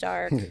 Tony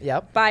Stark.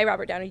 Yep. By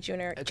Robert Downey Jr.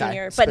 Okay, But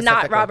not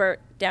specifically.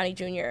 Robert Downey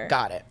Jr.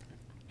 Got it.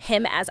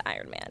 Him as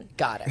Iron Man.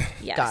 Got it.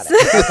 Yes. Got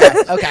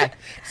it. Okay. Okay.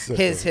 So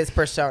His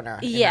persona.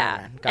 in Iron Yeah.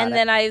 Man. Got And it.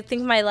 then I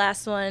think my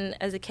last one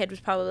as a kid was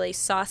probably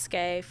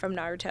Sasuke from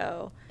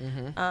Naruto.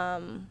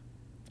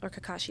 Or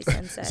Kakashi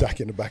Sensei. Zach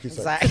in the back. He's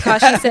like,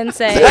 Kakashi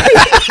Sensei.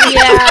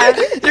 Yeah.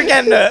 You're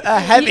getting a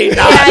heavy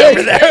nod Yeah.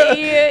 over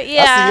there.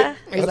 Yeah.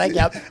 He's like,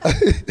 yep.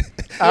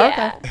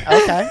 Yeah.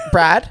 Okay.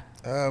 Brad.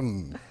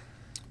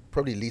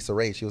 probably Lisa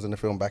Ray. She was in the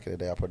film back in the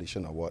day. I probably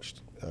shouldn't have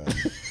watched.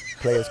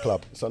 Players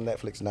Club. It's on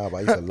Netflix now, but I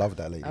used to love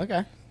that lady.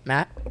 Okay.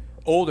 Matt.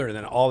 Older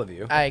than all of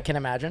you. I can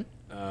imagine.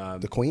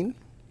 The Queen.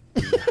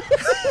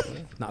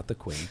 Not the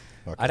Queen.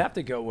 Okay. I'd have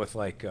to go with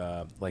like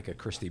a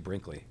Christy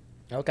Brinkley.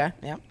 Okay.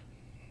 Yeah.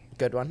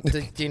 Good one.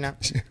 Do you know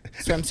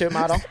swimsuit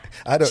model?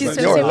 I don't She's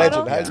know. You're a swimsuit legend.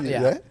 model? How do you,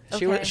 Yeah.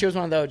 yeah? She was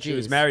one of the OGs. She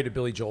was married to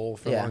Billy Joel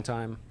for Yeah. a long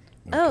time.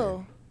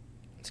 Oh.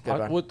 It's a good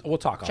one. We'll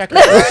talk Check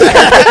off.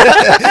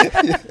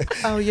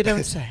 Oh, you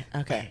don't say.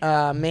 Okay.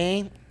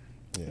 Me,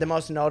 the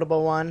most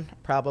notable one,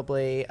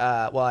 probably.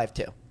 Well, I have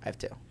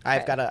two.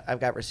 I've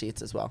got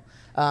receipts as well.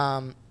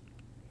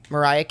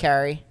 Mariah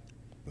Carey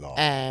No.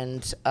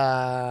 and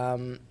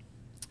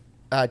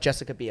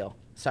Jessica Biel,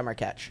 Summer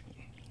Catch.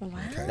 Wow.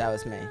 That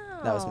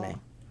was me.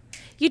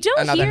 You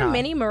don't Another hear nod.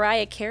 many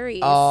Mariah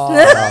Careys. Oh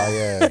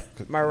yeah.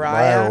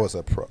 Mariah was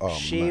a pro. Oh,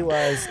 She man.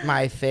 was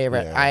my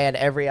favorite. Yeah. I had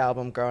every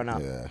album growing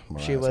up. Yeah, she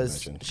Mariah's a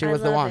was. legend. She I was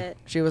the love one. it.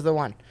 She was the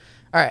one.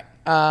 All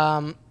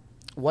right.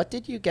 What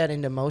did you get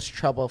into most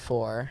trouble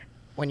for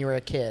when you were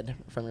a kid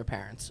from your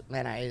parents?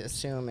 And I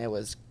assume it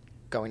was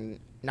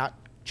not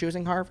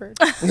choosing Harvard.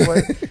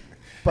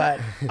 But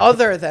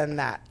other than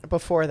that,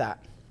 before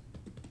that,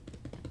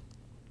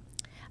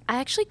 I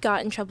actually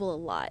got in trouble a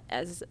lot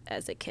as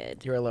a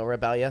kid. you were a little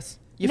rebellious.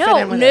 You No.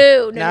 fit in with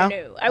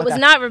it. I was Okay.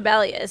 not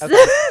rebellious. Okay.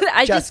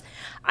 I Just-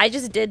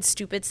 just did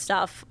stupid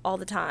stuff all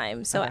the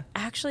time. So Okay.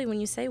 actually, when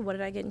you say what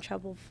did I get in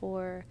trouble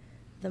for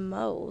the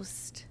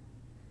most,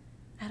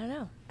 I don't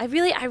know. I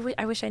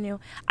wish I knew.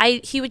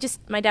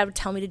 My dad would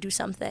tell me to do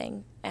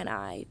something and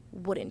I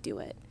wouldn't do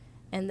it,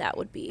 and that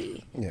would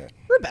be Yeah.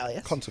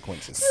 Rebellious.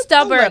 Consequences.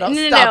 stubborn. little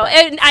No. stubborn.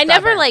 And I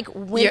never Stubborn. like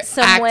went You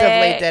somewhere.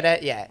 actively did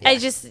it. Yeah. I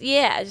just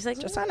like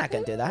Just I'm not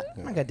gonna do that.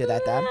 I'm not gonna do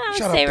that, Dad. I would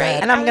Shut up, say Dad.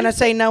 right. And I'm I gonna would-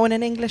 say no in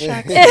an English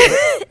accent.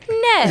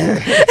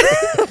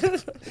 no.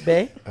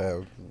 B.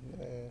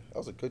 I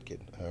was a good kid.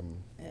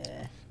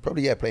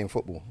 Probably playing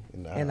football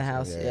in the house. In the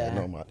house, yeah.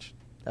 Not much.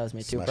 That was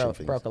me too.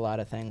 Smashing Broke things. a lot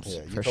of things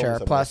Yeah, you for told me sure. some of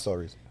the Plus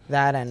stories.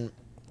 that and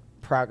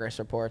progress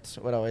reports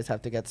would always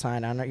have to get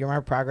signed. I don't know. You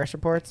remember progress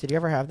reports? Did you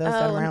ever have those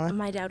down in and Maryland?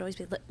 my dad would always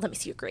be, let me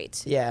see your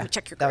grades. Yeah, Let me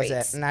check your that grades.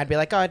 was it. And I'd be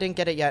like, oh, I didn't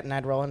get it yet, and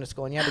I'd roll into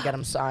school, and you had to get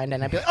them signed,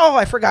 and I'd be like, oh,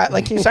 I forgot.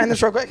 Like, can you sign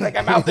this real quick? Like,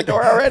 I'm out the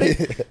door already.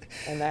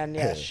 And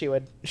then she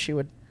would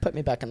put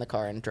me back in the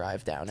car and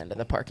drive down into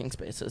the parking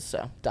spaces.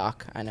 So,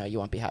 Doc, I know you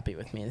won't be happy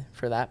with me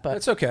for that, but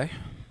That's okay.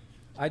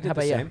 I did how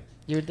the about same.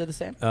 you? You did the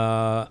same.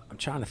 I'm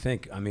trying to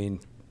think. I mean,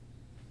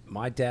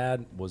 my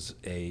dad was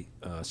a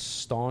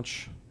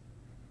staunch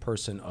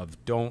person of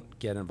don't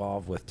get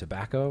involved with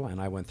tobacco, and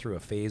I went through a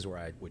phase where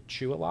I would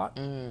chew a lot.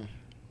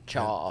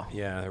 Chaw.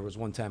 Yeah, there was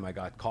one time I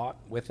got caught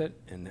with it,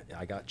 and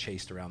I got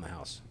chased around the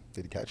house.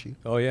 Did he catch you?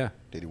 Oh, yeah.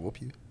 Did he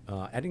whoop you?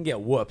 I didn't get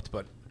whooped,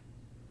 but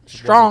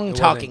Strong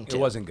talking It to.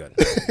 wasn't good.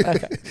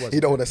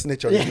 You don't want to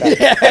snitch on your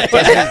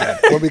dad.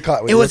 When we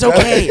caught, It was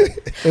okay.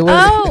 It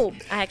was. Oh,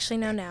 I actually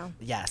know now.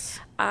 Yes.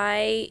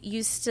 I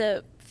used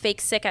to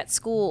fake sick at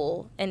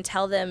school and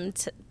tell them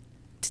to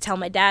tell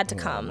my dad to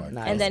come, my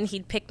God. and then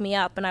he'd pick me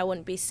up, and I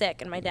wouldn't be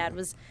sick. And my dad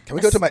was. Can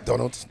we go to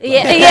McDonald's?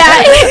 Yeah.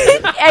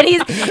 And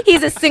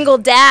he's a single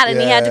dad, and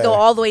he had to go Yeah,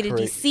 all the way to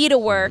great. DC to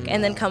work,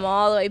 and then come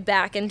all the way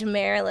back into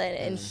Maryland,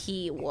 and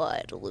he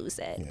would lose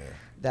it. Yeah.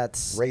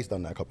 That's. Ray's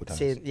done that a couple times.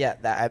 See, yeah.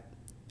 That.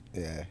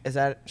 Yeah. Is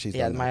that? She's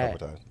yeah. done that a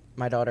couple times.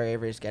 My daughter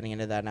Avery's getting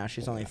into that now.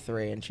 She's only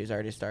 3 and she's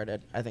already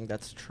started. I think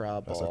that's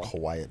trouble. That's a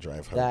quiet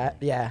drive home. That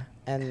yeah,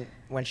 and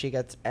when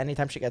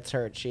anytime she gets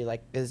hurt, she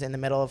like is in the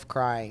middle of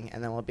crying,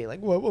 and then we'll be like,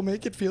 "What will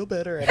make it feel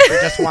better?" And she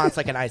just wants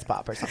like an ice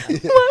pop or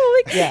something.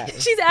 Yeah,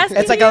 She's asking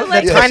it's like you,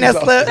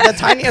 the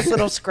tiniest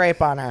little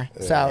scrape on her.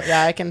 So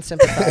yeah, I can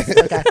sympathize.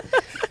 Okay.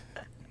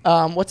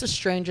 What's the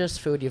strangest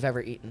food you've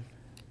ever eaten?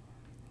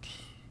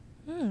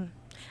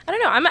 I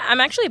don't know. I'm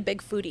actually a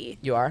big foodie.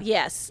 You are?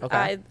 Yes.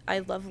 Okay. I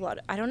love a lot.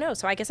 I don't know.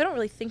 So I guess I don't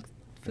really think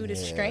food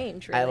is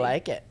strange. Really. I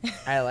like it.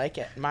 I like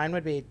it. Mine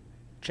would be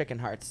chicken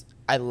hearts.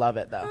 I love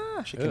it though.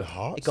 Chicken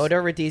hearts? Go to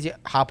Rodizio,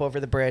 hop over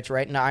the bridge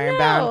right into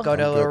Ironbound. No. Go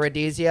to I'm a little good.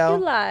 Rodizio.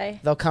 You lie.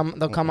 They'll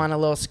come on a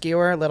little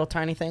skewer, little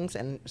tiny things,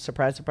 and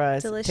surprise,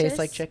 surprise, Delicious. tastes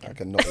like I chicken.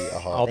 cannot eat a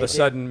heart. All of a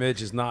sudden,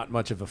 Midge is not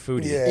much of a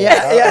foodie.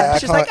 Yeah. Yeah. I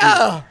She's like, can't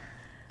eat- oh,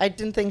 I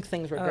didn't think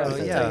things were gross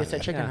until yeah. you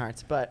said chicken Yeah.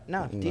 hearts, but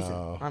no, decent,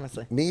 No.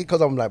 honestly. Me, because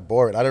I'm like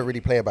boring. I don't really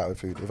play about with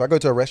food. If I go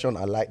to a restaurant,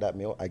 I like that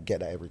meal. I get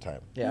that every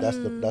time. Yeah.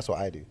 That's what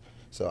I do.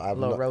 So I've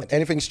Little not, roti.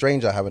 anything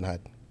strange I haven't had.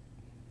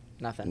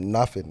 Nothing.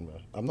 Nothing. Bro.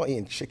 I'm not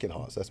eating chicken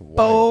hearts. That's wild.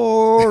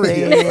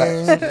 Boring.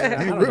 Yeah,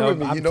 I you don't ruined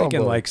know. me. I'm You know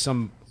thinking I'm like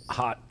some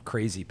hot,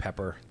 crazy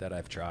pepper that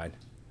I've tried.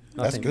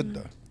 That's Nothing- good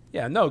though.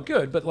 Yeah, no,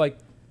 good, but like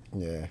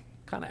Yeah.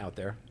 kind of out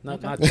there.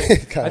 Not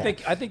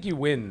Kinda. I think you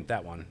win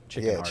that one.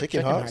 Chicken Yeah, heart. chicken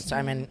Chicken hearts. hearts.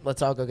 I mean,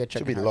 let's all go get Should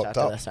chicken be hearts locked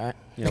after up. this, all right?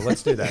 Yeah,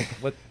 let's do that.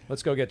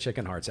 Let's go get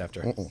chicken hearts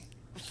after.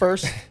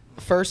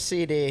 First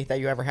CD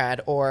that you ever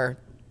had, or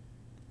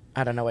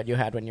I don't know what you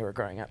had when you were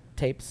growing up.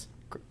 Tapes,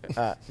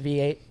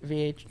 V8,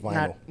 VH, not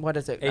Vinyl. what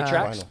is it? 8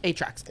 tracks? Vinyl. 8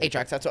 tracks. 8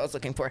 tracks. That's what I was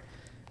looking for.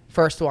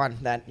 First one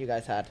that you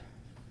guys had.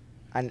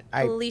 I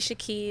Alicia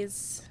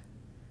Keys,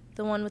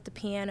 the one with the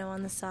piano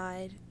on the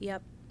side.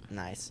 Yep.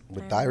 nice.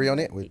 With Diary on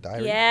it? With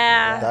Diary?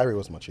 Yeah. Diary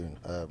was my tune.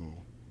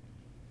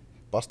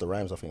 Busta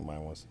Rhymes, I think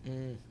mine was.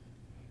 Mm.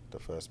 The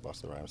first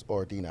Busta Rhymes.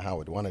 Or Dina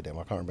Howard, one of them.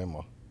 I can't remember.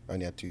 I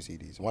only had 2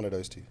 CDs. One of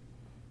those 2.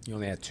 You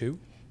only had 2?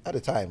 At the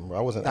time, bro,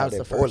 I wasn't That out was there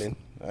the first. balling.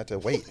 I had to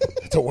wait.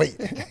 I had to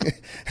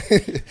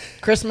wait.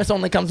 Christmas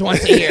only comes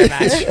once a year,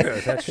 man.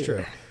 True, that's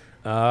true.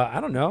 I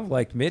don't know,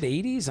 like mid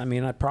 80s. I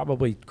mean, I'd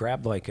probably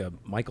grab like a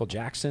Michael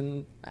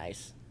Jackson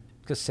Nice.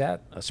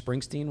 cassette, a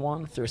Springsteen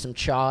one. Threw some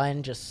chaw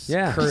in, just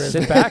Yeah, cruise.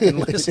 sit back and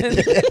listen.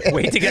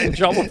 Wait to get in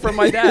trouble from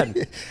my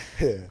dad.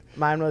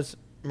 Mine was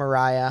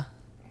Mariah.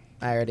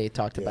 I already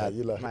talked Yeah, about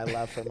you love- my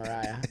love for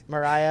Mariah.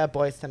 Mariah,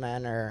 Boyz II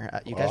Men,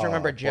 or you guys Oh,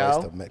 remember Boyz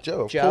Joe? II Men.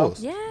 Joe, of Joe? course.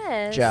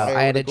 Yes. Joe. Hey,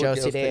 I had all a the good Joe girls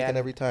CD. thinking and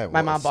every time. My What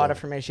a mom bought it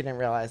song. for me. She didn't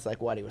realize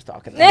like what he was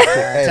talking about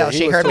until He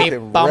she was heard me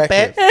talking bump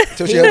records. it.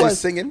 Till she He heard you was-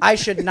 singing. I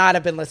should not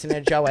have been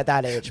listening to Joe at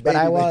that age, but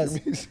I Baby was.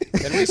 making music.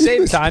 Can we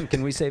save time?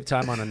 Can we save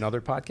time on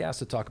another podcast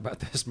to talk about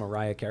this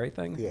Mariah Carey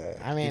thing? Yeah.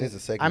 I it mean, is a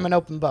segment. I'm an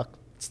open book.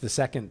 It's the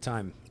second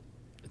time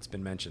it's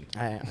been mentioned.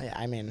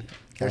 I mean,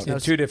 there's In no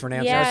 2 different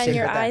answers. Yeah, no and your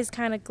secret there. eyes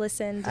kind of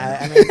glistened.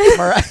 I mean,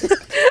 Mariah.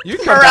 You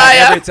come Mariah.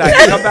 back every time.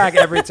 You come back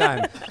every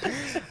time.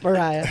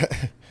 Mariah,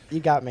 you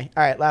got me.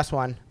 All right, last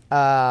one.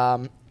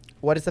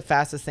 What is the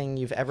fastest thing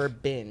you've ever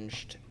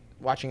binged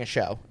watching a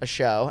show?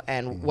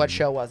 And what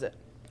show was it?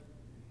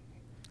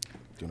 Do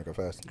you want to go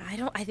first?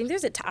 I think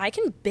there's I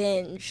can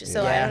binge,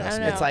 so Yeah, I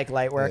don't know. It's like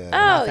light work. Yeah.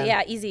 Oh Nothing.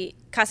 yeah, easy.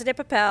 Casa de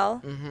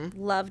Papel. Mm-hmm.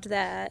 Loved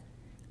that.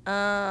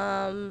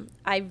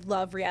 I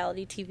love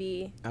reality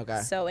TV.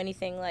 Okay. So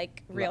anything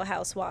like Real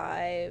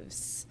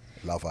Housewives,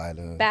 Love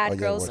Island. Bad Oh, yeah,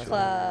 Girls watch it.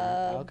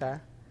 Club. Okay.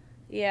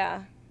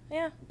 Yeah.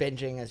 Yeah.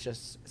 Binging is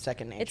just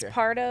second nature. It's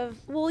part of.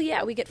 Well,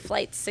 yeah, we get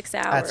flights 6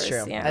 hours. That's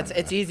true. Yeah.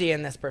 It's easy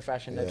in this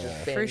profession to Yeah.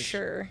 just binge. for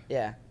sure.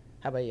 Yeah.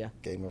 How about you?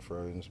 Game of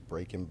Thrones,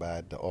 Breaking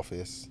Bad, The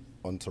Office,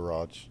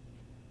 Entourage,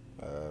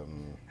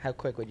 How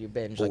quick would you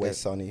binge? Always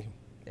Sunny.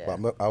 Yeah.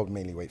 But I would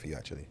mainly wait for you,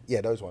 actually.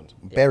 Yeah, those ones.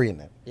 I'm burying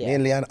them. Yeah. Me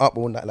and Leanne up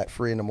all night, like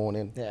 3 in the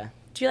morning. Yeah.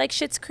 Do you like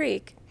Schitt's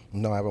Creek?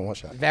 No, I haven't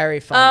watched that. Very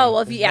funny. Oh,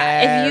 well, if you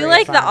Very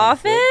like The funny.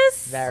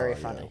 Office. Very Oh,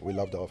 yeah, funny. we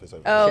love The Office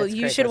over Oh, Schitt's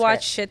you Creek should was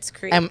watch great. Schitt's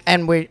Creek.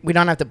 And we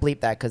don't have to bleep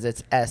that because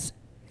it's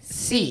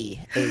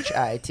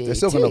SCHIT. They're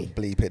still going to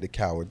bleep it, the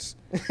cowards.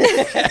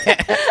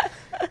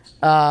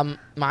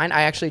 Mine,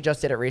 I actually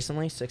just did it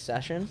recently.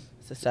 Succession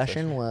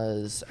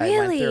was I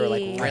went through like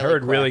Really? really I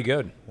heard quick. really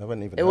good. I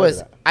haven't even It heard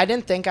was. of that. I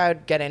didn't think I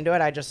would get into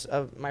it. I just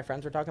my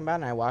friends were talking about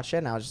it, and I watched it,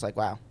 and I was just like,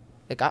 wow,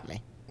 it got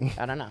me.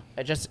 I don't know.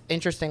 It's just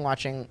interesting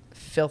watching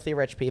filthy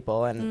rich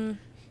people and.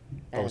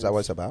 Oh, is that what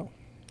it's about?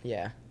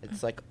 Yeah,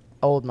 it's like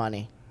old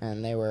money,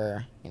 and they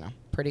were,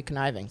 pretty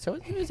conniving. So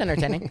it was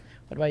entertaining.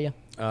 What about you?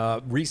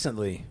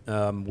 Recently,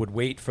 would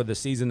wait for the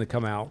season to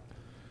come out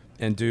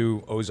and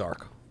do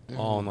Ozark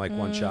all in like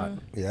one shot.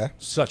 Yeah.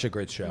 Such a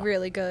great show.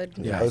 Really good.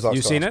 Yeah. Ozark's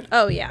You seen awesome. it?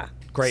 Oh yeah.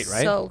 Great,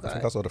 right? So I think I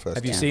good. saw the first.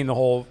 Have you one. seen the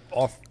whole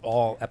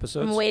all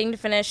episodes? I'm waiting to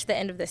finish the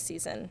end of this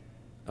season.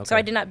 So Okay.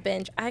 I did not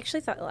binge. I actually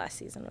thought the last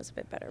season was a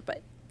bit better,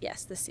 but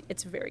yes,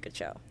 it's a very good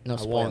show. No I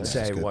spoilers. won't say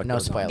That's good. what. No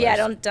goes on. spoilers. Yeah,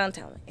 don't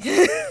tell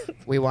me.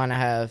 We want to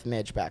have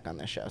Midge back on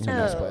this show, so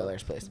no Oh.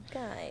 spoilers, please.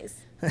 Guys.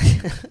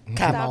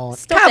 Come on.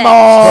 Stop Come it.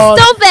 on.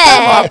 Stop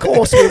it. Come on,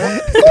 course we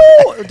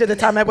will. Did the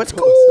time I was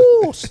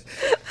course.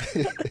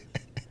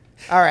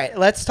 All right,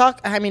 let's talk.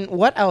 I mean,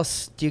 what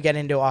else do you get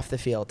into off the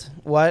field?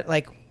 What,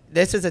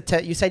 this is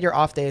you said your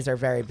off days are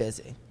very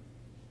busy.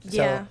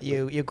 Yeah.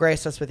 So you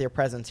grace us with your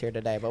presence here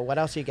today, but what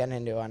else are you getting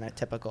into on a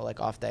typical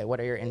off day?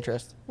 What are your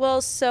interests?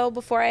 Well, so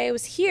before I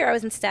was here, I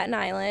was in Staten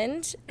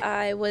Island.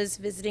 I was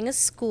visiting a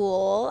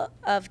school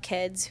of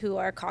kids who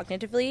are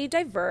cognitively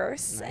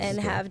diverse and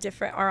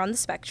are on the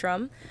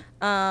spectrum.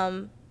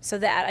 So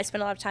that I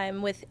spent a lot of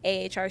time with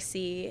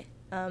AHRC.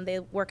 They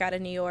work out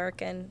of New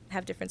York and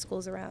have different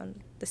schools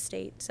around the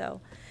state.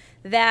 So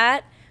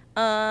that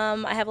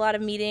I have a lot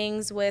of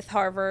meetings with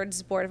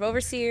Harvard's Board of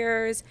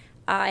Overseers.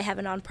 I have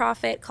a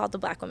nonprofit called the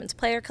Black Women's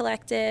Player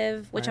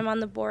Collective, which I'm on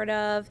the board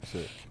of.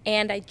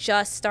 And I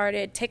just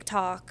started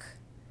TikTok.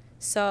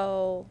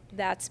 So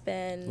that's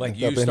been... Like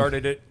you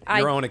started it,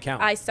 your own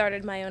account. I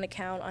started my own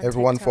account on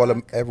Everyone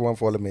TikTok.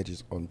 follow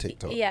Midges on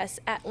TikTok. Yes,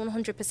 at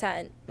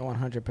 100%.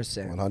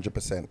 100%.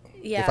 100%.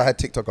 Yeah. If I had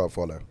TikTok, I'd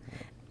follow.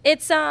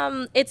 It's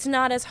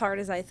not as hard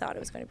as I thought it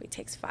was going to be. It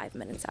takes 5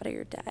 minutes out of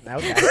your day.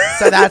 Okay.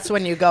 So that's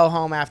when you go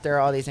home after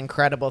all these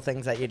incredible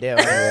things that you do.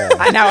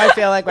 I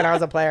feel like when I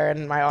was a player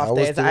in my off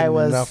days, I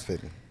was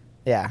nothing.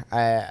 Yeah.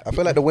 I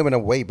feel like the women are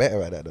way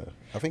better at that though.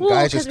 I think Well,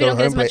 guys just 'cause we go don't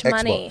get home as play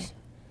much money. Xbox.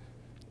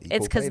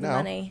 It's 'cause of the now.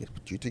 money. It's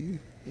due to you.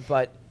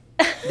 But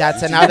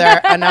that's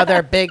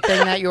another big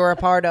thing that you were a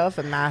part of,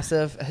 a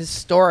massive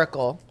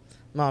historical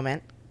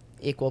moment.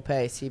 Equal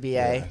pay, CBA.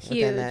 Yeah.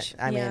 within it. Huge,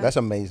 I mean, yeah. That's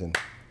amazing.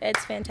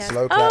 It's fantastic.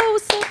 Slow clap. Oh,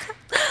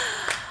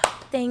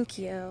 thank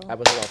you. I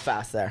was a little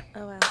fast there.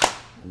 Oh, wow.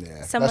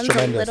 Yeah. Someone's that's a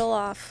tremendous. little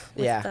off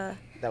with Yeah. the...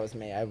 That was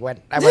me. I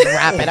went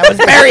rapid. I was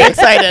very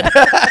excited.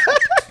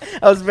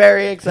 I was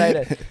very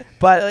excited.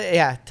 But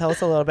yeah, tell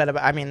us a little bit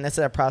about. I mean, this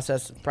is a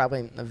process,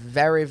 probably a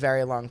very,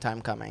 very long time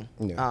coming.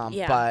 Yeah.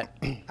 Yeah. But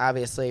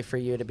obviously, for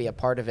you to be a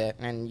part of it,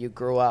 and you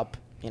grew up,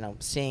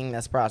 seeing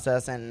this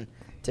process, and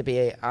to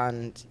be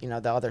on,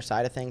 the other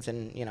side of things,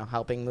 and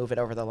helping move it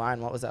over the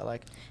line. What was that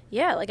like?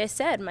 Yeah, like I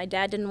said, my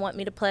dad didn't want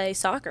me to play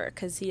soccer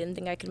because he didn't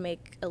think I could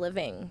make a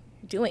living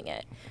doing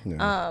it.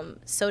 Yeah.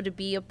 So to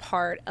be a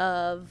part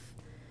of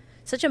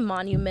such a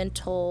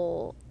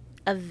monumental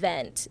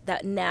event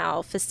that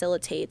now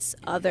facilitates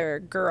other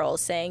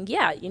girls saying,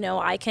 yeah,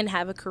 I can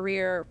have a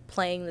career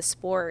playing the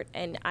sport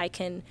and I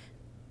can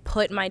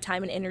put my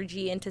time and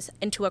energy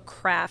into a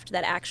craft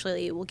that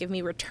actually will give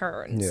me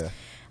returns. Yeah.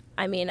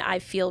 I mean, I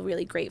feel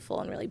really grateful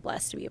and really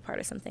blessed to be a part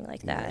of something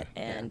like that.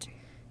 And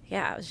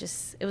yeah,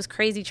 it was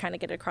crazy trying to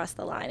get it across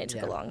the line. It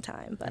took a long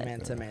time, but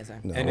Man, it's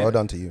amazing. No, And well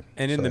done to you.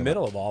 And in Sorry the about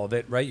middle of all of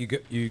it, right?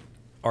 You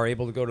are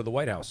able to go to the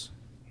White House,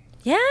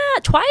 yeah,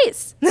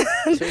 twice.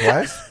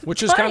 Twice?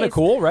 which is kind of Twice.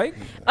 cool, right?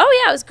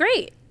 Oh yeah, it was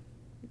great.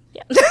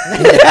 Yeah.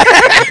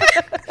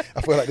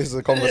 I feel like this is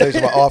a conversation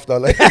about after.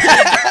 Like, No,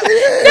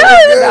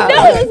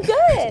 it was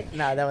good.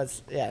 No, that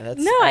was that's.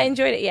 No, I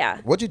enjoyed it. Yeah.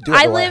 what do you do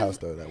at the White House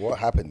though? Like, what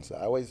happens?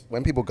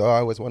 When people go, I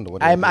always wonder.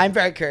 What do they do? I'm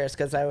very curious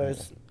because I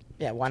was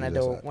wanted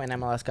that's to that. win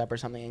MLS Cup or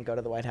something and go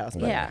to the White House,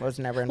 but Yeah. was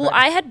never invited. Well,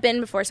 I had been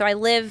before, so I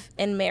live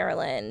in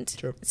Maryland.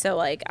 Sure. So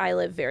I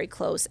live very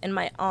close, and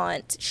my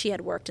aunt, she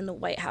had worked in the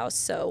White House.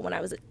 So when I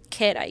was a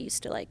kid, I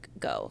used to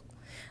go.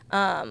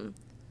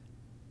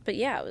 But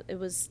yeah, it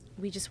was.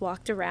 We just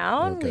walked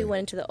around. Okay. We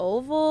went into the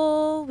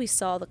Oval. We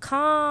saw the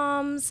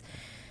comms.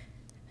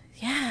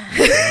 Yeah.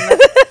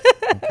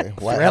 Okay.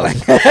 White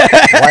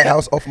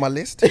House off my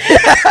list.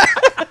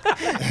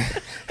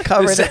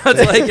 covered It it. sounds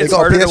like it's got a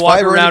harder to walk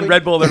PS5 or around anything?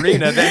 Red Bull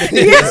Arena than it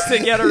is to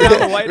get around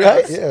the White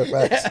Right? House. Yeah,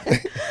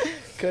 facts.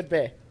 Could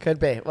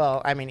be.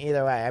 Well, I mean,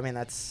 either way, I mean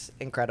that's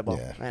incredible,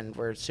 Yeah. and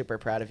we're super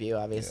proud of you.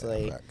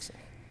 Obviously, Yeah, facts.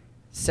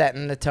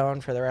 setting the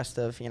tone for the rest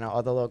of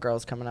all the little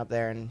girls coming up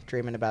there and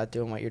dreaming about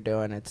doing what you're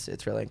doing.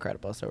 It's really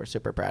incredible. So we're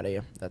super proud of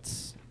you.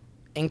 That's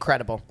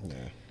incredible. Yeah.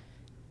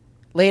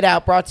 Laid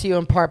Out, brought to you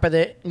in part by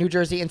the New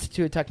Jersey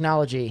Institute of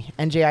Technology.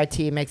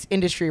 NJIT makes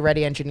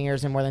industry-ready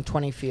engineers in more than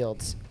 20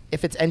 fields.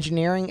 If it's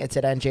engineering, it's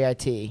at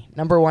NJIT,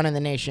 #1 in the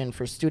nation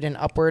for student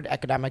upward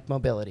economic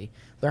mobility.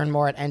 Learn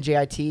more at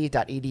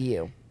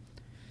njit.edu.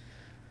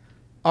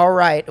 All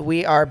right,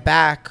 we are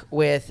back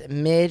with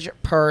Midge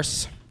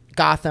Purce,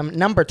 Gotham,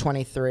 number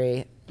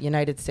 23,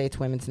 United States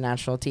Women's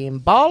National Team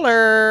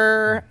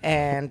baller,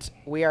 and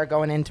we are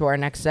going into our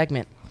next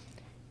segment.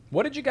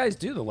 What did you guys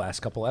do the last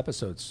couple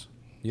episodes?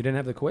 You didn't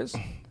have the quiz?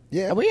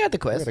 Yeah. We had the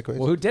quiz. We had a quiz.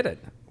 Well, who did it?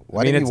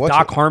 Why I mean, didn't it's you watch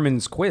Doc it?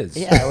 Harmon's quiz.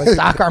 Yeah, it was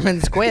Doc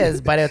Harmon's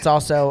quiz, but it's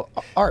also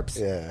ARP's.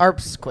 Yeah.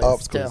 ARP's quiz,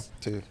 ARP's too. quiz,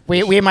 too.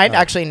 We might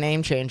actually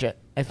name change it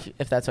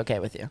if that's okay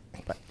with you.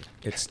 But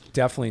It's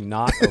definitely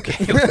not okay.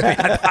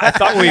 I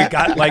thought we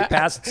got like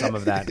past some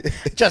of that.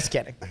 just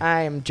kidding.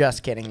 I am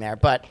just kidding there.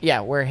 But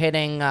yeah, we're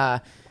hitting.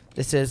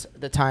 This is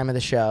the time of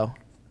the show,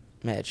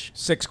 Mitch.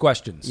 6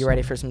 questions. You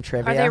ready for some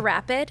trivia? Are they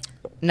rapid?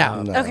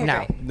 No. No. Okay, No.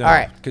 great. No, All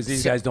right. because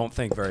these guys don't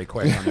think very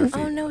quick on their feet.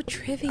 Oh no,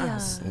 trivia.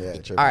 Yeah,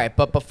 true. All right,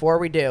 but before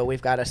we do,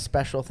 we've got a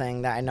special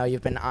thing that I know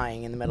you've been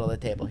eyeing in the middle of the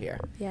table here.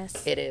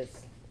 Yes. It is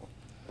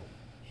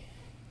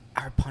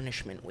our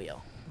punishment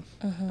wheel.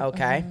 Mm-hmm,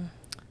 Okay?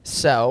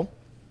 So,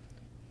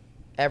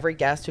 every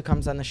guest who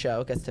comes on the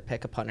show gets to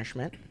pick a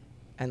punishment,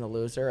 and the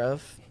loser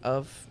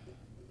of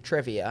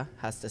trivia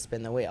has to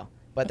spin the wheel.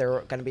 But they're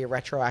going to be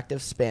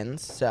retroactive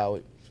spins,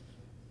 so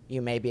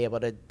you may be able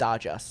to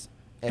dodge us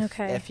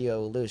if you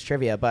lose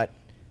trivia. But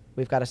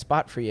we've got a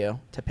spot for you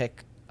to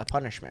pick a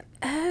punishment.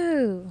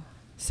 Oh.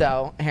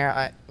 So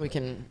here we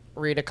can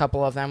read a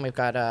couple of them. We've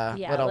got a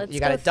Yeah, little. let's You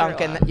got go a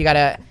Duncan. through 'em. You got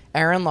a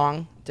Aaron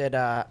Long did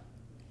a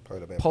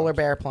polar plunge.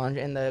 bear plunge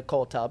in the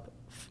cold tub.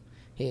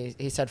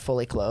 He said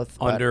fully clothed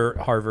but- Under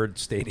Harvard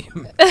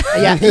Stadium.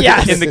 Yeah,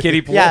 yes. In the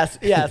kiddie pool. Yes,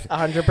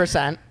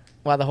 100%.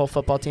 While the whole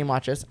football team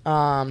watches.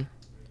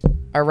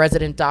 Our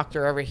resident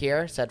doctor over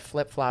here said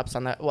flip flops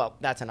on the. Well,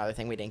 that's another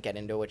thing we didn't get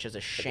into, which is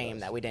a shame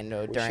that we didn't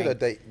know We during.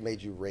 should have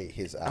made you rate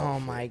his outfit. Oh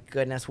my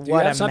goodness! Do you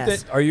What have a something?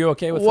 miss! Are you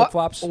okay with flip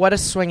flops? What a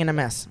swing and a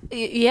miss!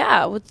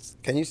 Yeah. What's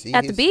Can you see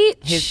at the his- beach?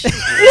 He's,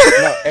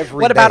 No,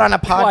 every what about day. on a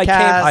Well,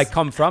 podcast? I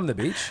come from the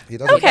beach. He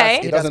doesn't, Okay.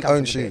 He He does doesn't come own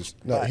from the shoes.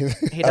 beach, No,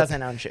 but he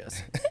doesn't own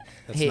shoes.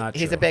 That's not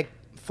He's true. a big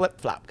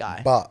flip flop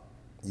guy. But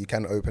you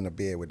can open a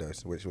beer with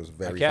those, which was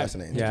very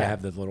fascinating. Yeah, I can.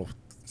 have the little.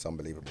 It's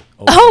unbelievable.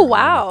 Oh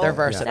wow. They're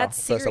versatile. That's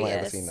First time I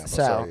serious. ever seen that. But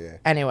So sorry, yeah.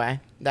 anyway,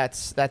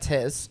 that's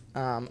his.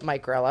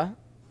 Mike Grella,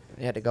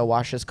 he had to go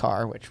wash his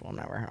car, which we'll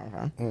never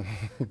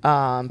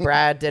have.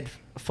 Brad did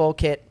full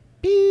kit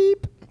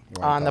beep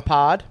on the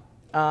pod.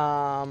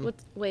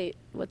 What's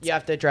You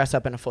have to dress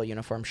up in a full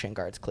uniform, shin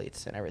guards,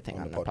 cleats, and everything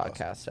on On the the podcast.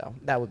 podcast. So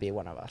that would be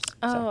one of us.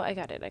 Oh, So. I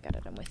got it.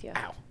 I'm with you.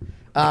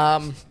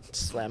 Ow.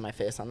 Slam my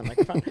face on the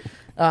microphone.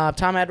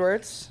 Tom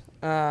Edwards.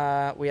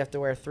 We have to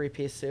wear a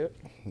 3-piece suit.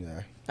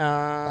 Yeah.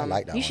 I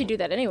like that You one. should do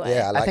that anyway.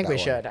 Yeah, I like I think that we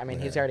one. should. I mean,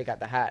 he's already got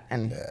the hat,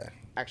 and Yeah.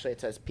 actually,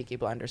 it says Peaky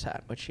Blinders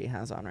hat, which he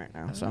has on right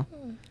now. So,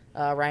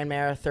 Ryan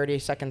Mayer,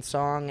 30-second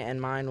song, and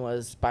mine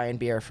was buying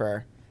beer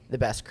for the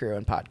best crew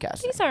in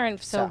podcasting. These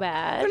aren't so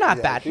bad. They're not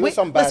Yeah, bad. there were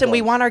some bad Listen,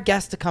 we ones. want our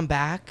guests to come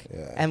back,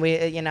 Yeah. and we,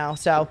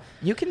 so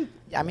you can.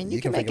 I mean, you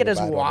You can can make think it of a as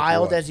bad one if you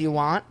wild want. as you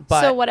want,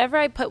 but So whatever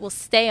I put will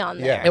stay on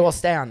there. Yeah. it will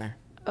stay on there.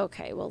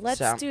 Okay. Well, let's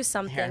So, do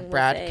something. Here, with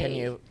Brad,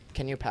 a,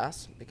 can you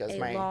pass because a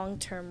my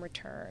long-term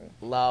return?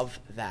 love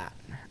that.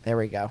 There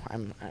we go.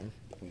 I'm I'm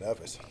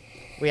nervous.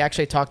 We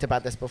actually talked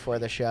about this before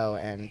the show,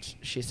 and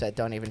she said,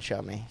 "Don't even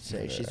show me."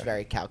 So she's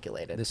very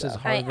calculated. This so. is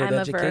Harvard I'm a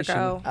education.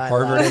 Virgo. I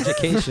Harvard love-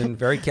 education,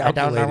 very I calculated.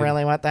 don't know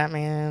really what that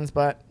means,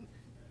 but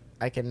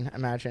I can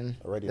imagine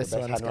Already the this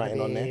best one's going to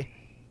handwriting be. on there.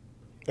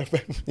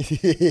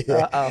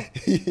 Uh-oh.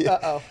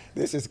 Uh-oh.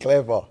 This is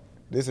clever.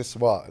 This is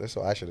smart. That's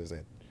what I should have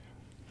said.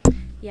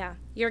 Yeah.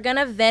 You're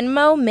gonna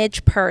Venmo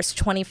Midge Purse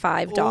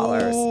 $25,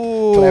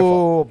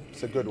 Clever.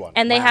 It's a good one.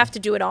 and they Wow. have to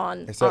do it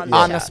on It's a- on, yeah.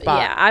 On the show.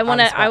 spot. Yeah. I On want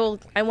the to. spot.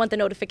 I want the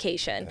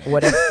notification.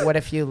 What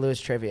if you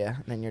lose trivia?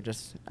 Then you're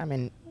just. I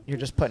mean, you're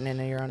just putting it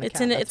in your own It's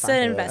account. an That's it's fine.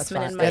 an Yeah,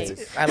 investment in That's my.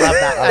 fine. I love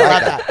that. I I love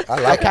like that. that.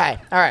 I like okay.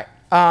 All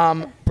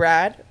right.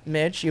 Brad,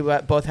 Mitch, you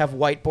both have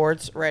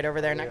whiteboards right over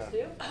there next to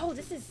you. Oh,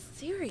 this is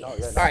serious.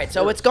 All right,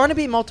 so it's going to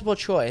be multiple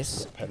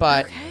choice,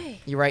 but Okay.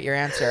 you write your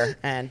answer,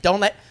 and don't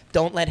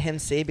let him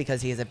see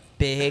because he's a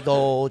big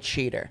old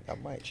cheater. I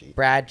might cheat.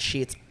 Brad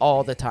cheats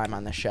all the time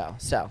on the show.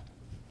 So, all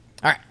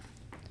right,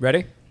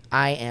 Ready?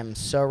 I am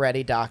so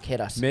ready. Doc,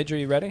 hit us. Midge, are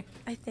you ready?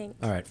 I think.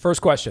 All right.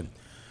 First question.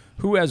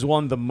 Who has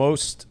won the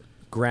most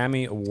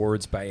Grammy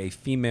Awards by a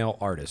female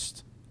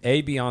artist?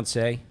 A,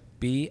 Beyonce.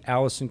 B,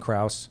 Alison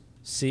Krauss.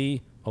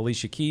 C,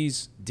 Alicia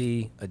Keys.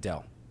 D,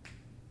 Adele.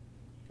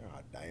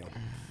 God damn.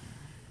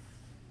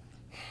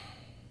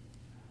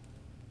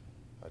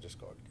 I just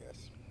got to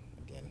guess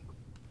again.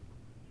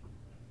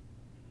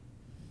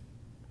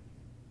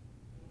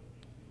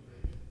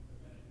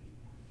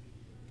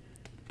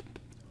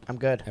 I'm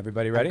good.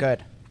 Everybody I'm ready?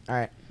 good. All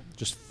right,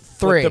 Just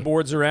flip 3, the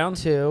boards around.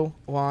 2,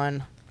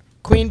 1.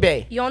 Queen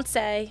Bee.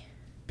 Beyonce.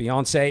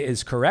 Beyonce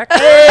is correct.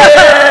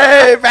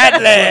 Hey,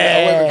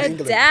 Bradley.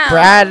 Adele.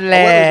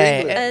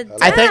 Bradley. Adele.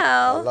 I think-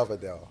 I love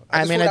Adele. I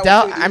just mean, thought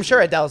that was Adele. too I'm easy.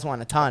 sure Adele's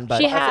won a ton, but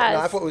She I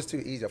has. thought it was too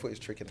easy. I thought it was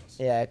tricking us.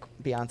 yeah,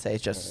 Beyonce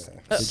is just.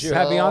 Did you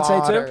have Beyonce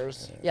too?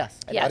 slaughters. Yes.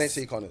 I did. Yes. I didn't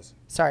see Connors.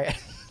 Sorry.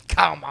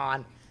 Come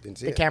on. Didn't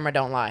see The it. camera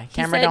don't lie. He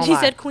Camera said, don't he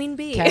lie. said Queen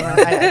Bee.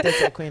 Camera, I did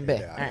say Queen Bee.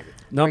 Yeah, I All right. did.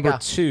 Number go.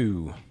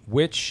 2.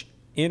 Which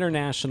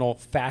international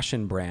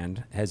fashion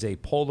brand has a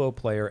polo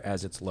player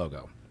as its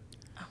logo?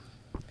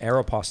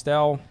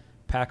 Aeropostale,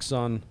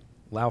 PacSun,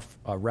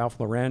 Ralph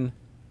Lauren,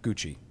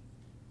 Gucci.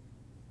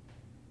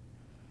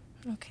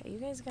 Okay, you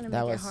guys are gonna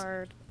That make was- it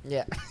hard.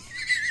 Yeah.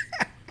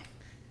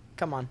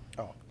 Come on.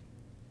 Oh.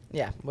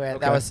 Yeah, Okay.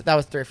 that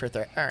was 3 for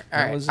 3. All right,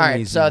 That was all an right.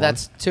 easy So one.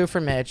 that's 2 for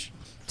Midge,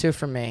 2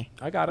 for me.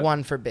 I got it.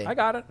 1 for B. I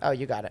got it. Oh,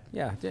 you got it.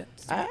 Yeah.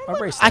 I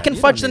erase I that. can You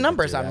fudge don't the need to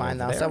numbers do on that mine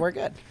over though, so there. we're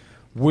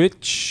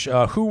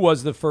good. Who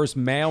was the first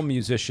male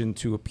musician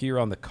to appear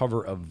on the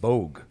cover of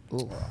Vogue?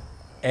 Ooh.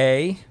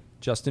 A.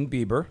 Justin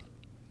Bieber.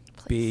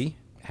 B.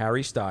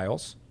 Harry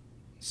Styles.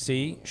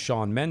 C.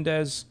 Shawn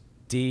Mendes.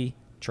 D.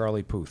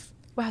 Charlie Puth.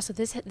 Wow, so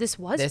this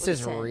was This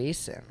is recent.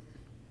 recent.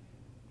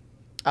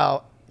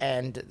 Oh,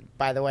 and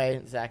by the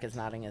way, Zach is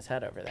nodding his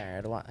head over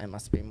there. It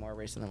must be more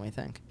recent than we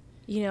think.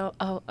 You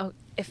know,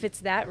 if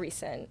it's that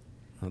recent.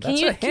 Oh, Can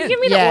that's you a hint. give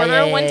me the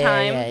order one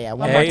time? Yeah,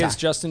 one more A time. is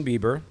Justin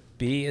Bieber.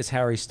 B is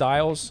Harry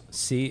Styles.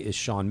 C is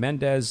Shawn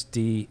Mendes.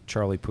 D.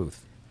 Charlie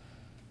Puth.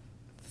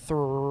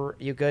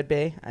 You good,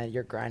 B?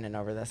 You're grinding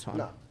over this one.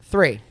 No.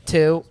 3,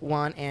 2,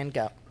 1, and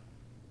go.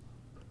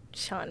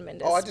 Shawn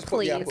Mendes. Oh, I just put-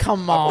 please. yeah, I put-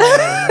 Come on.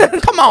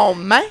 Come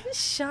on, man.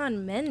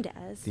 Shawn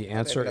Mendes. The I don't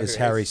answer even know is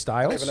who it Harry is.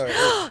 I don't Styles. even know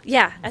who it is.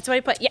 Yeah, that's what I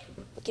put. Yeah,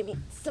 give me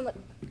some.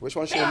 Which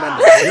one's Shawn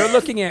Mendes? You're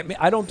looking at me.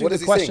 I don't do What the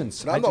does he questions.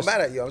 sing? No, I I'm not just-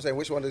 mad at you. I'm saying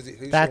which one is he?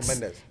 Who's That's- Shawn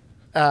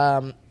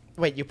Mendes?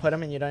 Wait, you put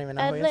him and you don't even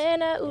know who he is?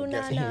 Atlanta, ooh, I'm na,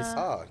 guessing he's. na.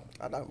 Oh,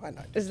 I don't mind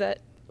that. Is that?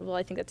 Well,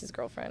 I think that's his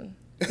girlfriend.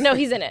 No,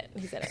 he's in it.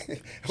 He's in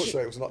it. Oh,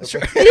 sorry, it was not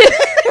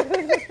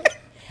the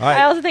All right.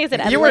 I also think it's in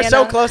Atlanta. You were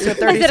so close to a I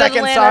said 30-second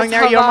Atlanta, song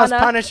there, you almost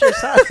Havana. punished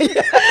yourself.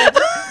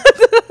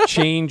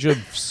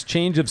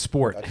 change of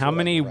sport. That's How all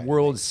many right.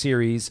 World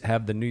Series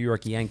have the New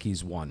York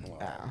Yankees won? Oh,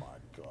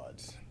 my God.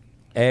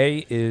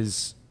 A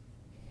is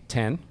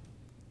 10.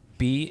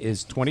 B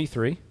is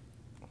 23.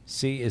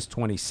 C is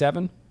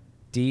 27.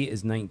 D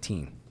is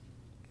 19.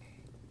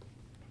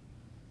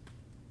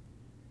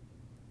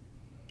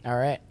 All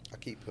right. I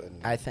keep putting.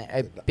 I think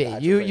the B.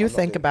 actual You thing, you I'm not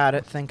think doing- about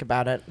it. Think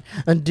about it.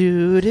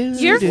 Do.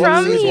 You're from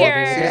What is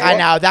here. what? I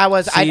know that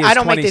was. C is I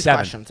don't make these 27.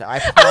 questions. So I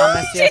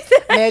promise you,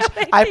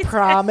 Mitch. I these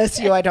promise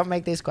you, I don't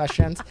make these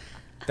questions.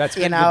 That's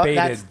You been know,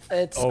 debated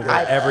it's. over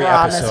I every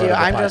promise episode you, of the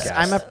I'm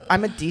podcast.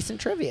 I'm a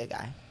decent trivia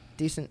guy.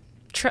 Decent.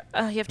 You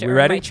have to We earn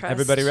ready? my trust.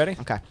 Everybody ready?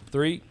 Okay.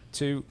 3,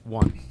 2,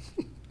 1.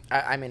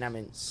 I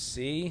mean.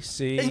 C.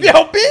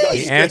 Yo, B.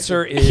 The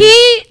answer is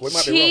He We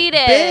might be wrong.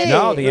 cheated.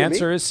 no. The Who, me?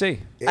 answer is C.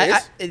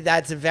 It is?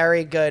 That's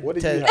very good What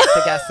to, did you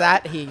to guess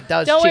that. He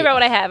does. Don't worry cheat. about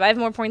what I have. I have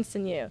more points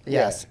than you.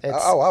 Yes. Yeah.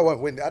 It's, I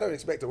won't win. I don't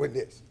expect to win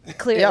this.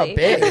 Clearly. Yo,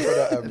 big. For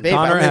the, Big.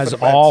 Connor I'm in has for the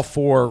fans. all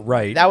 4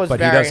 right, That was but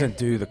he very- doesn't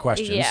do the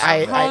questions. Yeah.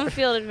 I- Home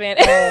field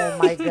advantage. Oh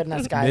my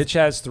goodness, guys! Mitch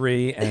has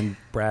 3 and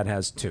Brad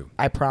has 2.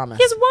 I promise.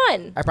 He has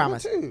one. I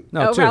promise. Two.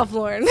 No, oh, 2. Ralph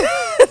Lauren.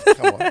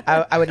 Come on.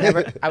 I would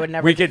never. I would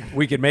never. We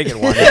could make it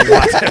 1 if you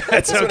want to.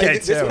 That's okay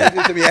This is too. what they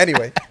did to me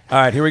anyway. All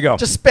right, here we go.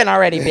 just spin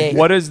already, big.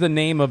 What is the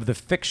name of the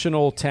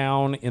fictional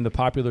town in the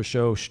popular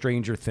show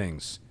Stranger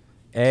Things?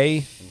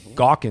 A.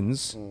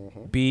 Gawkins.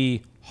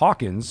 B.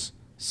 Hawkins.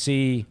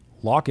 C.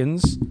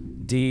 Lawkins.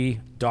 D.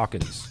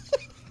 Dawkins.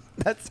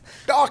 That's.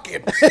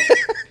 Dawkins.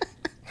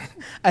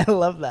 I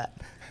love that.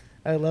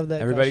 I love that.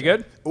 Everybody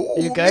question. good?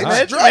 Ooh, You good, Mitch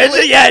Mitch? struggling.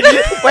 Mitch? Yeah.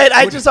 Wait,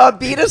 I just saw a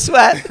bead of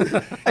sweat.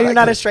 Are you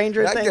not a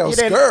stranger that thing? girl's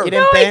You didn't. scared. You No,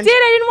 didn't I binge? did.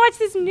 I didn't watch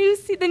this the new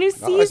it's season.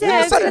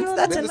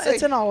 the same.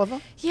 It's in all of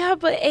them. Yeah,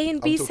 but A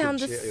and B talking sound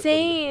the shit,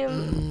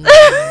 same.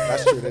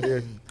 That's true. They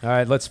do. All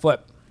right, let's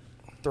flip.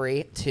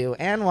 3, 2,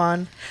 and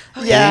 1.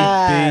 B,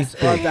 Yes. B,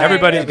 Well B. done.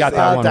 Everybody got that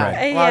Well one done.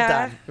 right. Well Yeah.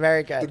 done.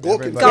 Very good. The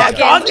Gawkins. Everybody-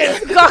 Yeah,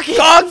 Gawkins. Gawkins.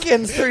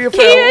 Gawkins threw you for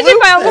Can you a imagine loop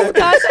if I there. almost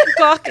got that?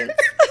 Gawkins.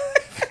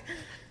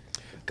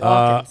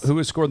 Gawkins. Who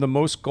has scored the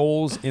most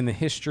goals in the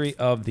history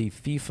of the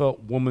FIFA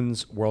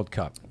Women's World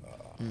Cup?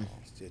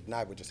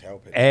 Now we're just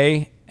helping.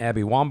 A.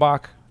 Abby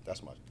Wambach.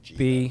 That's my G.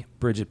 B.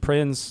 Bridget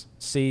Prinz.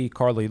 C.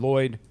 Carly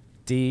Lloyd.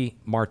 D.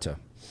 Marta.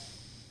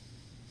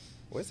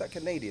 Where's that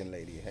Canadian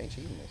lady? Ain't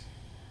she in this?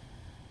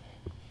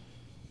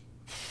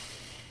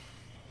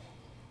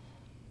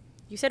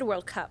 You said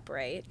World Cup,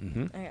 right?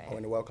 Mm-hmm. Okay. Oh,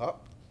 in the World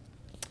Cup?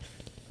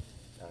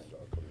 I ain't got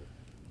a clue.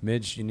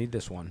 Midge, you need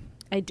this one.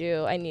 I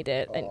do. I need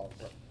it. And Oh,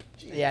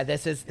 gee. Yeah,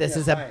 this is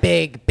a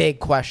big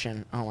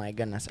question. Oh my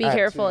goodness. be All right.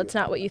 careful. two. It's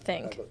not what you I've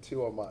think. got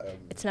 2 on my. Do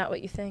It's not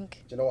what you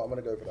think. you know what? I'm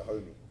gonna go for the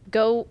homie.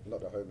 Go. Not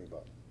the homie,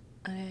 but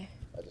Okay.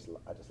 I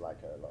just like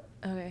her a lot.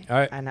 Okay. All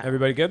right, I know.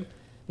 everybody good?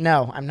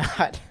 No, I'm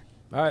not.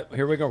 All right,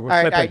 here we go. We're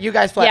All right, flipping. you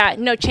guys flip. Yeah.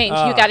 No change.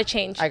 You got to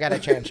change. I gotta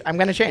change. I'm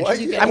gonna change. Why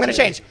you I'm gonna helping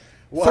change. me?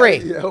 Why are you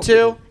 3, helping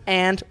 2, me?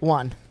 and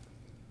 1.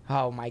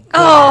 Oh my god.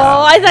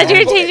 Oh, I thought you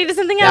were changing to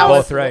something That else.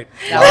 Both right.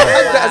 I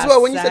had that as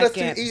well. When you said that's too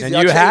Second. easy, And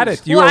I you had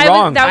changed. it. You Well, were I was-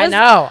 wrong. that I was-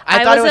 know.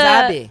 I thought it was a-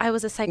 Abby. I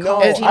was a No,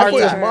 psychology I thought it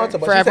was major. Marta,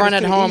 but For she said everyone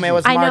it's at too home, it easy.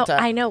 was I know. Marta.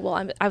 I know.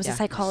 Well, I was Yeah. a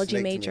psychology Snake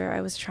to major. me.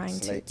 I was trying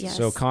to. Snake to me. Yes.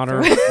 So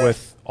Connor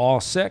with all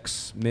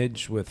 6,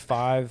 Midge with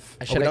 5, I Oh,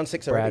 we should done have.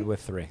 6 Brad already?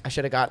 with 3. I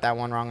should have got that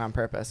one wrong on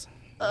purpose.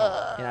 You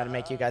know, to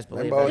make you guys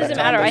believe Remember it. that Doesn't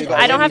time matter. when you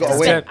gotta I don't win, have you to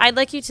gotta spin. win. I'd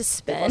like you to I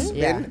spin. spin.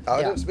 Yeah. I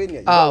Yeah. don't spin yet. You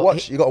Oh, gotta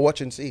watch. You gotta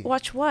watch and see.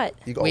 Watch what?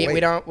 You gotta We wait.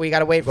 don't. We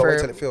gotta wait gotta wait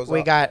for. till it fills we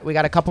up.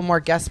 got a couple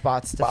more guest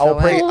spots to But I'll fill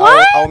pray. in.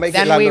 What? I'll make it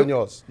Then land we. on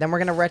yours. Then we're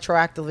gonna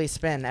retroactively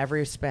spin.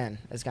 Every spin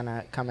is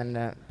gonna come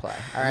into play.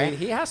 All I mean, right.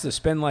 he has to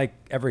spend like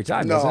every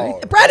time, No.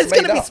 doesn't he? Brad is Made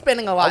going to be up.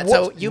 spinning a lot, I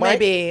so watched you Mike,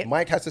 may be.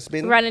 Mike has to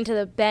spin. Run into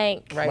the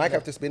bank. Right. Mike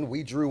have to spin.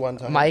 We drew one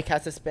time. Mike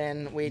has to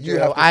spin. We You drew.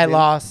 have to I spin.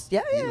 lost.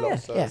 Yeah, You yeah,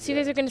 lost, yeah. So you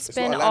guys are going to It's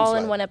spin not a all in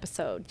landslide. one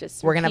episode.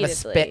 Just We're going to have a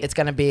repeatedly. spin. It's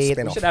going to be.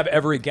 Spin We off. should have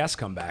every guest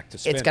come back to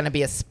spin. It's going to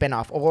be a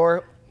spin-off,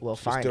 or we'll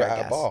find do it our at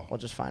a guest. bar. We'll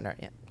just find our.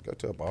 Yeah, Go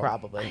to a bar.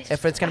 probably.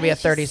 If it's going to be a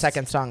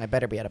 30-second song, it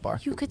better be at a bar.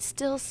 You could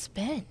still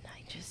spin.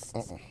 I just.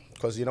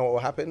 Because you know what will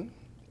happen?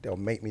 They'll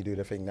make me do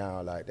the thing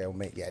now. Like they'll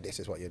make, this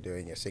is what you're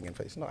doing. You're singing.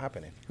 It's not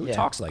happening. Who Yeah.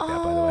 talks like that,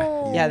 by the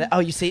way? Yeah.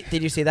 You see?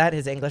 Did you see that?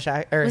 His English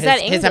or Was his, that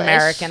his English?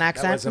 American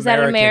accent? was Was that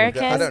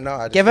American? I don't know.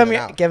 I just Give figured him it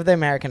your, out. give the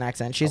American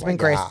accent. She's Oh been my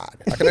great. God.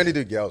 I can only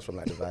do girls from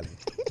like the valley.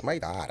 Oh my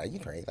God, are you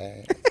crazy?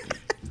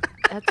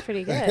 That's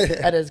pretty good.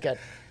 That is good.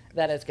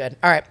 That is good.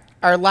 All right.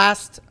 Our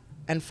last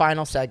and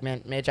final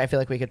segment, Midge. I feel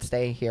like we could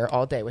stay here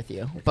all day with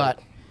you, but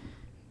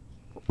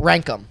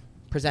rank 'em,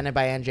 presented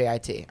by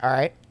NJIT. All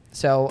right.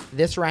 So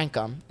this rank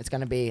 'em, it's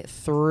going to be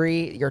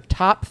your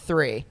top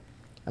 3,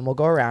 and we'll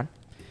go around.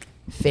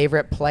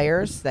 Favorite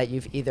players that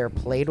you've either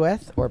played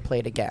with or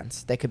played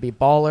against. They could be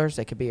ballers.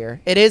 They could be your.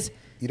 It is.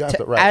 You don't have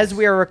to write as this.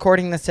 we are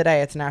recording this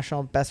today, it's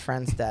National Best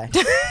Friends Day.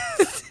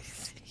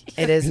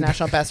 It is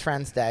National Best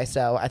Friends Day,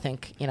 so I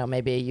think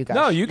maybe you guys.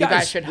 No, you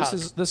guys should this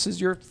hug. This is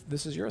your.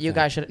 You thing.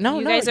 guys should. No,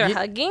 You no. guys are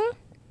hugging?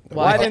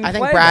 Well, I I didn't think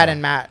play Brad though.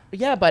 and Matt.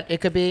 Yeah, but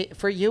it could be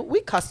for you.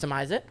 We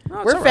customize it. No,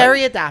 it's We're all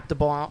very right.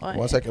 adaptable.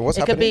 One second. What's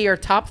it could be happening? your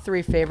top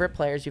 3 favorite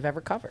players you've ever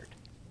covered.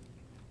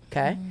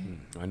 Okay.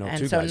 I know And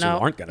 2 so guys no, who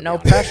aren't going to no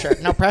be on pressure,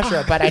 no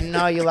pressure. But I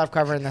know you love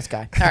covering this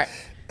guy. All right.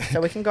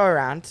 So we can go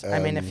around. I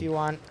mean, if you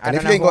want. I And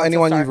don't if know you ain't who got wants to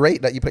anyone you start.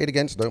 rate that you played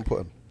against, don't put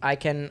them. I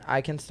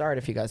can start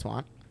if you guys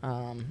want.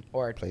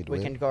 Or Played we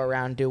with. can go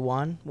around, do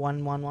one. What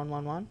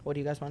do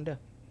you guys want to do?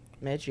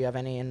 Mitch, you have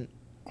any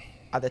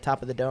at the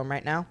top of the dome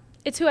right now?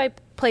 It's who I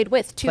played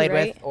with, too, Played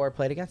right? with or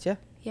played against? Yeah.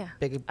 Yeah.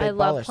 Big I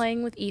love ballers.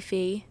 playing with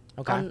Efi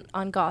Okay.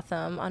 on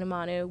Gotham, on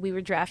Amanu. We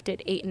were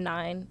drafted 8 and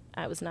 9.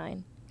 I was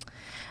 9.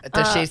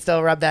 Does she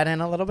still rub that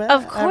in a little bit?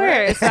 Of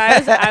course.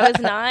 I was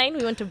 9.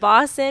 We went to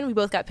Boston. We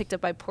both got picked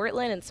up by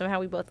Portland, and somehow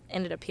we both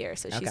ended up here.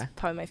 So she's Okay.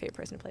 probably my favorite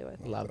person to play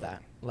with. Love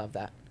that. Love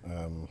that.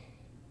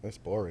 It's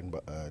boring,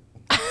 but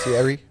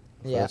Thierry,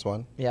 Yeah. first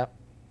one. Yep.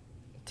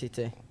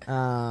 TT.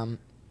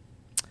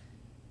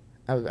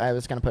 I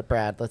was gonna put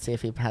Brad. Let's see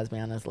if he has me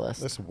on his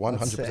list. That's Let's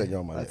 100% see. you're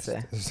on my Let's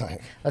list. see. It's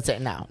like, Let's say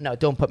no,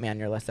 don't put me on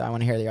your list. I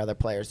want to hear the other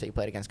players that you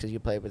played against because you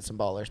played with some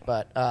ballers.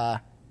 But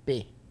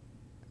B,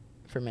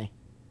 for me,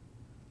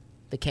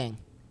 the king.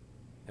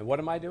 And what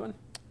am I doing?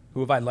 Who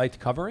have I liked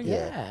covering?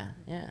 Yeah.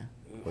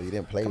 well, you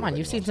didn't play. Come with on,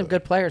 you've seen anyone, some so-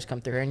 good players come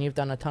through here, and you've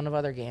done a ton of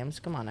other games.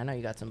 Come on, I know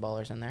you got some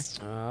ballers in there.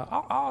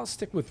 I'll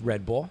stick with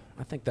Red Bull.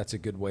 I think that's a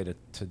good way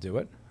to do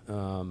it.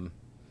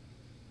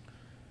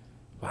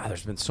 Wow,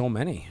 there's been so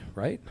many,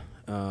 right?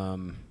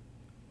 I'm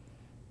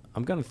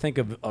going to think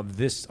of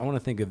this. I want to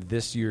think of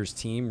this year's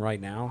team right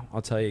now.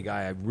 I'll tell you a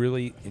guy I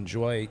really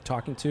enjoy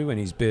talking to, and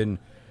he's been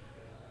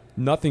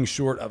nothing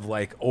short of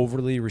like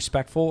overly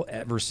respectful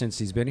ever since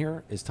he's been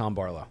here, is Tom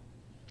Barlow.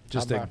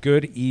 Just Tom a Bar-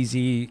 good,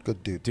 easy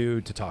Good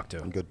dude. to talk to.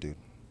 Good dude.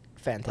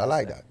 Fantastic. I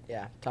like that.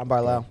 Yeah, Tom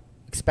Barlow.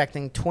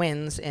 Expecting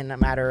twins in a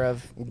matter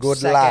of Good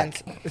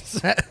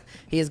seconds.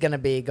 He's going to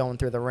be going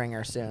through the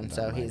ringer soon,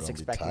 so man he's gonna be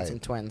expecting tight. some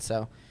twins.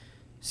 So,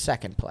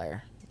 second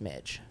player,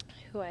 Midge.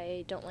 Who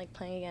I don't like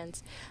playing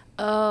against.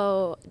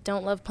 Oh,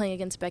 don't love playing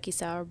against Becky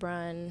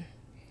Sauerbrunn.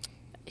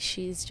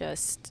 She's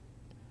just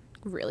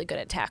really good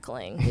at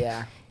tackling.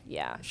 Yeah.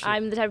 Yeah.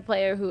 I'm the type of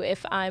player who,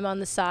 if I'm on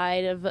the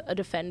side of a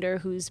defender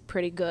who's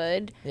pretty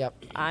good, Yep.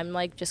 I'm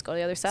like, just go to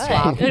the other side.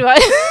 Swap.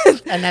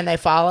 And then they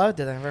follow.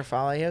 Do they ever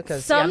follow you?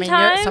 Because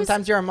Sometimes-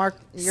 sometimes you're a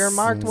marked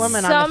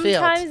woman on the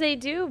field. Sometimes they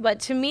do, but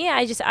to me,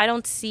 I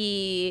don't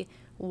see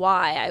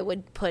why I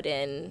would put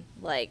in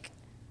like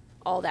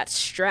all that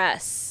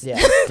stress Yeah.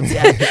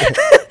 Yeah.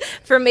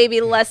 for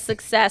maybe less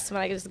success when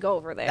I can just go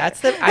over there.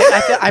 That's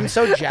I feel I'm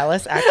so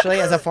jealous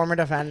actually as a former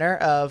defender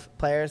of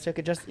players who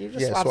could just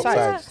swap swap sides.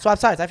 sides. Swap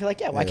sides. I feel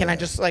like why can't I Yeah.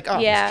 just like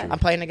Yeah. I'm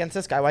playing against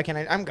this guy. Why can't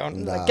I'm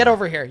going Nah. like, get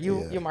over here.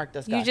 You Yeah. mark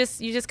this guy. you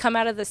just come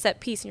out of the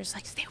set piece and you're just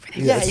like, stay over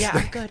there. yeah, Yes. yeah,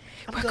 I'm good.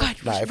 We're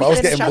good. Nah, if I was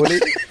Finish getting up.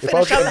 bullied,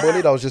 Finish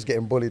up. I was just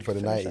getting bullied for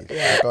the 90s.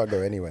 I can't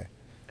go anywhere.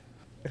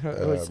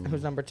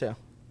 Who's number 2?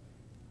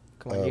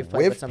 Come on, you've played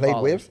with- with some played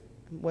ballers.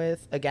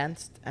 With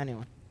against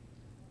anyone.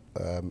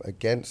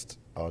 Against,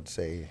 I'd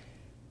say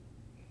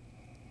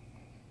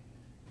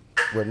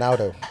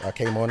Ronaldo. I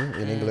came on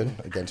in England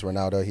against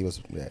Ronaldo.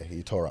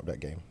 He tore up that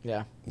game.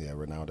 Yeah, Yeah,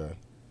 Ronaldo.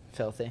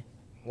 filthy.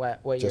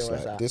 What year Just was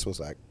like that? this was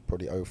like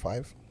probably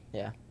 05.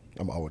 Yeah,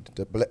 I'm old.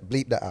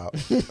 Bleep that out.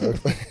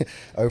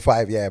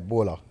 05, yeah,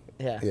 baller.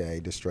 Yeah. Yeah, he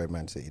destroyed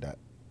Man City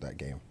that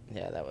game.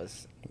 yeah, that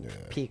was Yeah.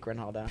 peak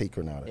Ronaldo. Peak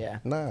Ronaldo. Yeah.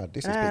 Nah,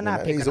 this is Nah, peak not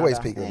Ronaldo. peak He's Ronaldo. always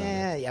peak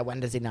Ronaldo. Yeah. When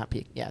does he not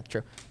peak? Yeah,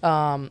 true.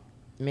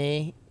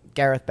 Me,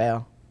 Gareth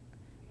Bale.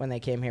 When they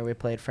came here, we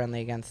played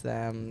friendly against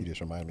them. You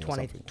just remind me of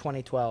something.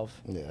 2012.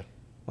 Yeah.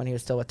 When he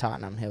was still with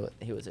Tottenham,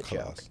 he was a joke.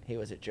 Class. He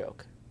was a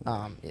joke.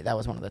 Yeah, that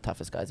was one of the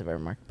toughest guys I've ever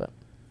marked. But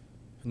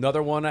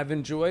Another one I've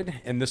enjoyed,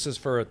 and this is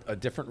for a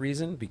different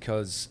reason,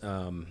 because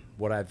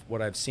what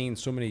I've seen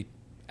so many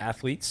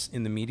athletes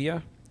in the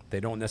media, they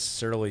don't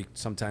necessarily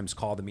sometimes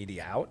call the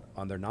media out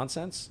on their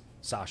nonsense.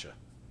 Sasha.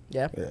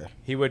 Yeah. Yeah.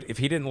 He would, if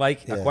he didn't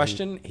like a Yeah,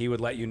 question, he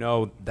would let you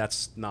know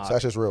that's not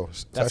Sasha's real.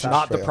 that's Sasha's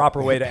not the straight up.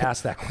 proper way to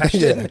ask that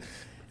question.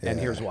 And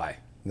Yeah. here's why.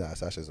 Nah,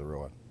 Sasha's a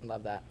real one.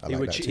 Love that. I He like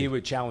would that he too.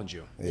 would challenge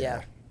you.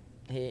 Yeah.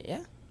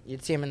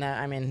 You'd see him in that.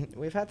 I mean,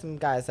 we've had some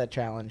guys that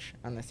challenge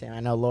on this team. I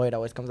know Lloyd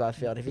always comes off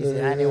the field. If you see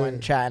anyone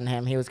chatting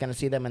him, he was going to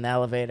see them in the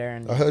elevator.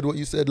 And I heard what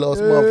you said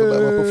last month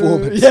about my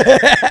performance.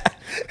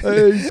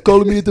 Hey, he's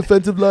calling me a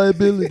defensive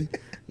liability.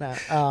 no,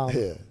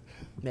 Yeah.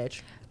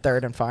 Mitch,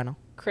 third and final.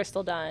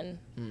 Crystal Dunn.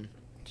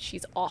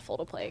 She's awful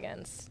to play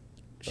against.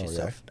 She's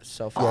yeah.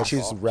 so Yeah,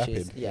 she's awful.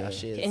 rapid. Yeah, Yeah.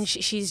 she is. And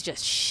she's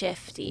just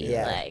shifty.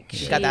 Yeah. Like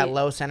She's got that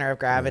low center of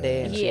gravity.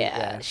 And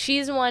Yeah,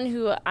 she's one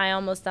who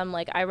I'm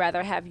like, I'd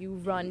rather have you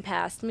run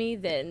past me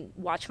than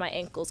watch my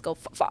ankles go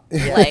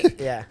like.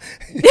 Yeah.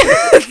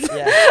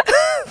 Yeah.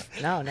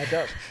 No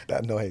joke.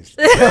 That noise.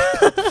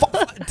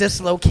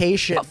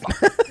 Dislocation.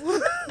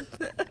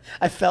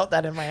 I felt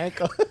that in my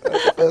ankle.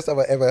 First time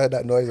I ever heard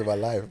that noise in my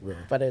life, bro.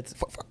 But it's,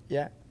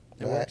 yeah.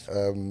 It Right,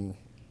 works.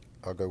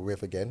 I'll go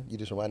with again. You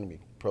just reminded me.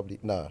 Probably,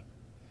 nah.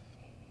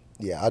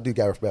 Yeah, I'll do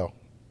Gareth Bale.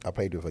 I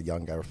played with a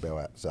young Gareth Bale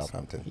at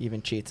Southampton. He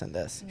even cheats in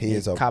this. He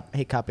is a-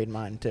 he copied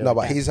mine too. No,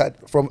 but Yeah. he's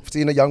had, from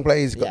seeing a young player,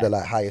 he's got Yeah. the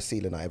like highest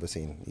ceiling I ever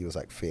seen. He was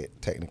like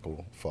fit,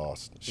 technical,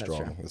 fast, strong.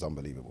 true. It was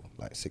unbelievable.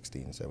 Like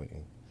 16,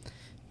 17.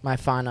 My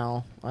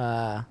final,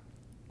 when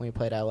we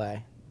played LA,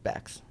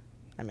 Bex.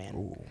 I mean,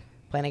 Ooh.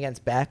 playing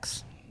against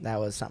Bex, that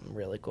was something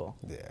really cool.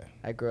 Yeah.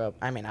 I grew up,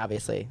 I mean,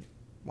 obviously,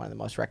 one of the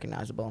most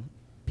recognizable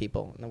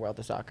people in the world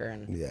of soccer.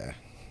 And Yeah.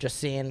 just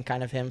seeing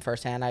kind of him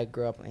firsthand, I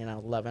grew up,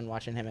 loving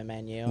watching him in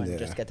Man U and Yeah.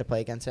 just get to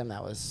play against him.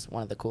 That was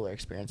one of the cooler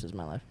experiences of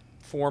my life.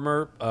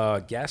 Former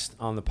guest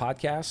on the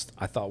podcast,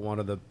 I thought one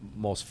of the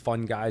most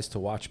fun guys to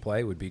watch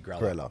play would be Grella.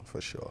 Grella, for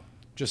sure.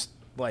 Just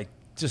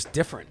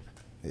different.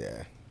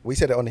 Yeah. We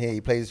said it on here.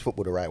 He plays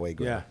football the right way,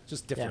 Grella. Yeah,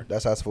 just different.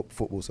 That's how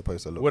football's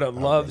supposed to look. Would have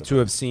How loved Grella to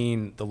have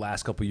seen the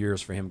last couple of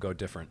years for him go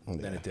different than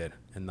Yeah. it did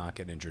and not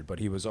get injured. But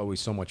he was always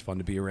so much fun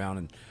to be around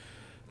and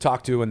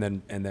talk to, and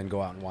then go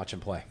out and watch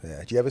him play. Yeah.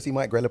 Did you ever see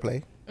Mike Grella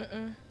play?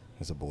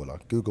 He's a baller.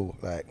 Google,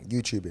 like,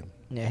 YouTube him.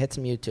 Yeah, hit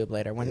some YouTube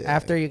later. When Yeah.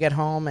 After you get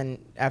home and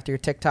after your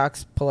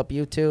TikToks, pull up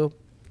YouTube.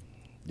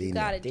 You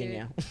got it, dude.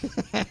 Dino.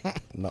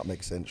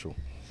 Nutmeg Central.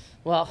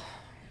 Well,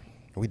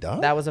 Are we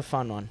done? that was a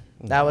fun one.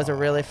 That was a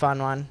really fun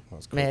one. That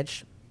was cool.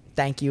 Mitch,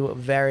 thank you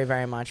very,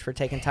 very much for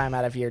taking time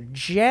out of your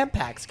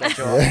jam-packed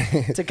schedule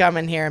to come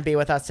in here and be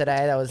with us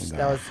today. That was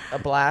a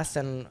blast,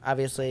 and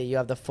obviously you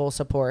have the full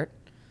support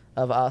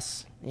of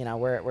us.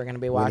 We're going to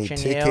be we watching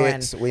need you,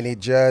 tickets. We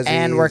need jerseys.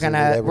 and we're we need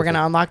gonna everything.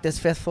 unlock this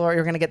 5th floor.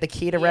 You're gonna get the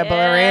key to Red Bull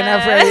Yeah.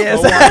 Arena for you.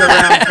 Go walk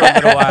around for a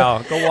little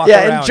while. Go walk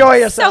Yeah, around. enjoy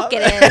yourself. Soak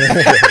it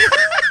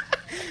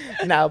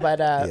in. No, but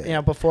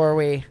Yeah. before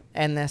we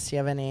end this, you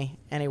have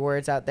any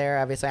words out there?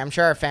 Obviously, I'm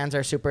sure our fans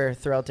are super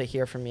thrilled to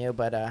hear from you.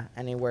 But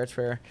any words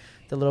for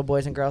the little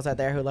boys and girls out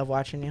there who love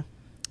watching you?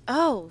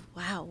 Oh,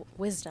 wow.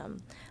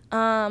 Wisdom.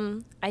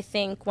 I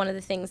think one of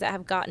the things that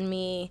have gotten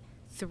me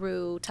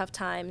through tough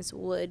times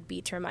would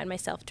be to remind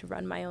myself to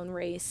run my own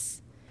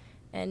race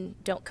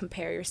and don't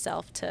compare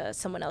yourself to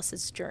someone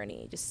else's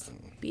journey. Just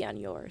be on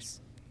yours.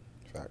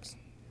 Facts.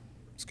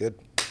 It's good.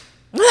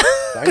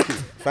 Thank you.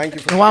 Thank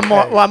you for One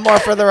more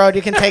for the road.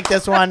 You can take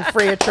this one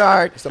free of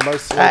charge. It's the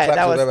most slow All right, claps that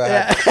I've was- ever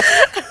yeah.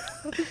 had.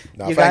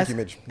 No, You thank guys? you,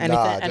 Midge. Anything-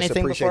 Nah, just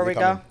anything appreciate before you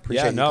we coming. go?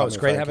 Appreciate Yeah, you no, coming. it's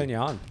great Thank having you.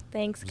 you on.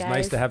 Thanks, It's guys.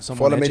 nice to have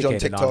someone Follow Midge on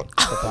educated TikTok.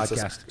 the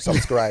podcast.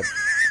 Subscribe.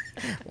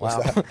 What's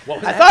Wow. that? What was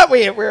I that? thought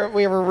we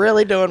were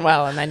really doing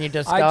well, and then you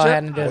just go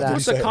ahead and do What did that. you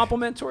It's a say?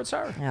 compliment towards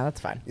her. Yeah, that's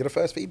fine. You're the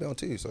first female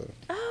too, so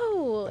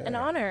Oh, an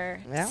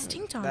honor. Yeah,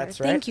 Distinct honor. that's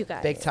right. Thank you,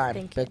 guys. Big time,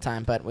 Thank you. big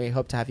time. But we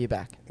hope to have you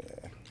back.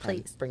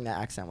 Please. Bring that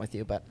accent with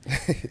you. But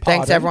Pardon?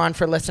 thanks everyone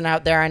for listening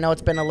out there. I know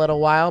it's been a little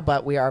while,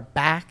 but we are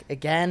back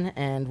again,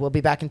 and we'll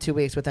be back in 2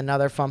 weeks with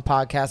another fun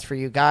podcast for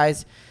you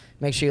guys.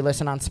 Make sure you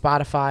listen on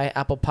Spotify,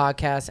 Apple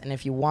Podcasts, and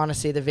if you want to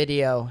see the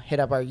video, hit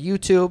up our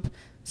YouTube,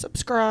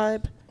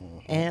 subscribe,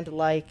 and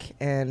like,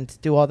 and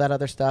do all that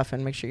other stuff,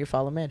 and make sure you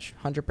follow Mitch.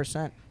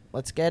 100%.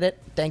 Let's get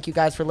it. Thank you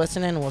guys for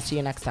listening, and we'll see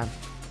you next time.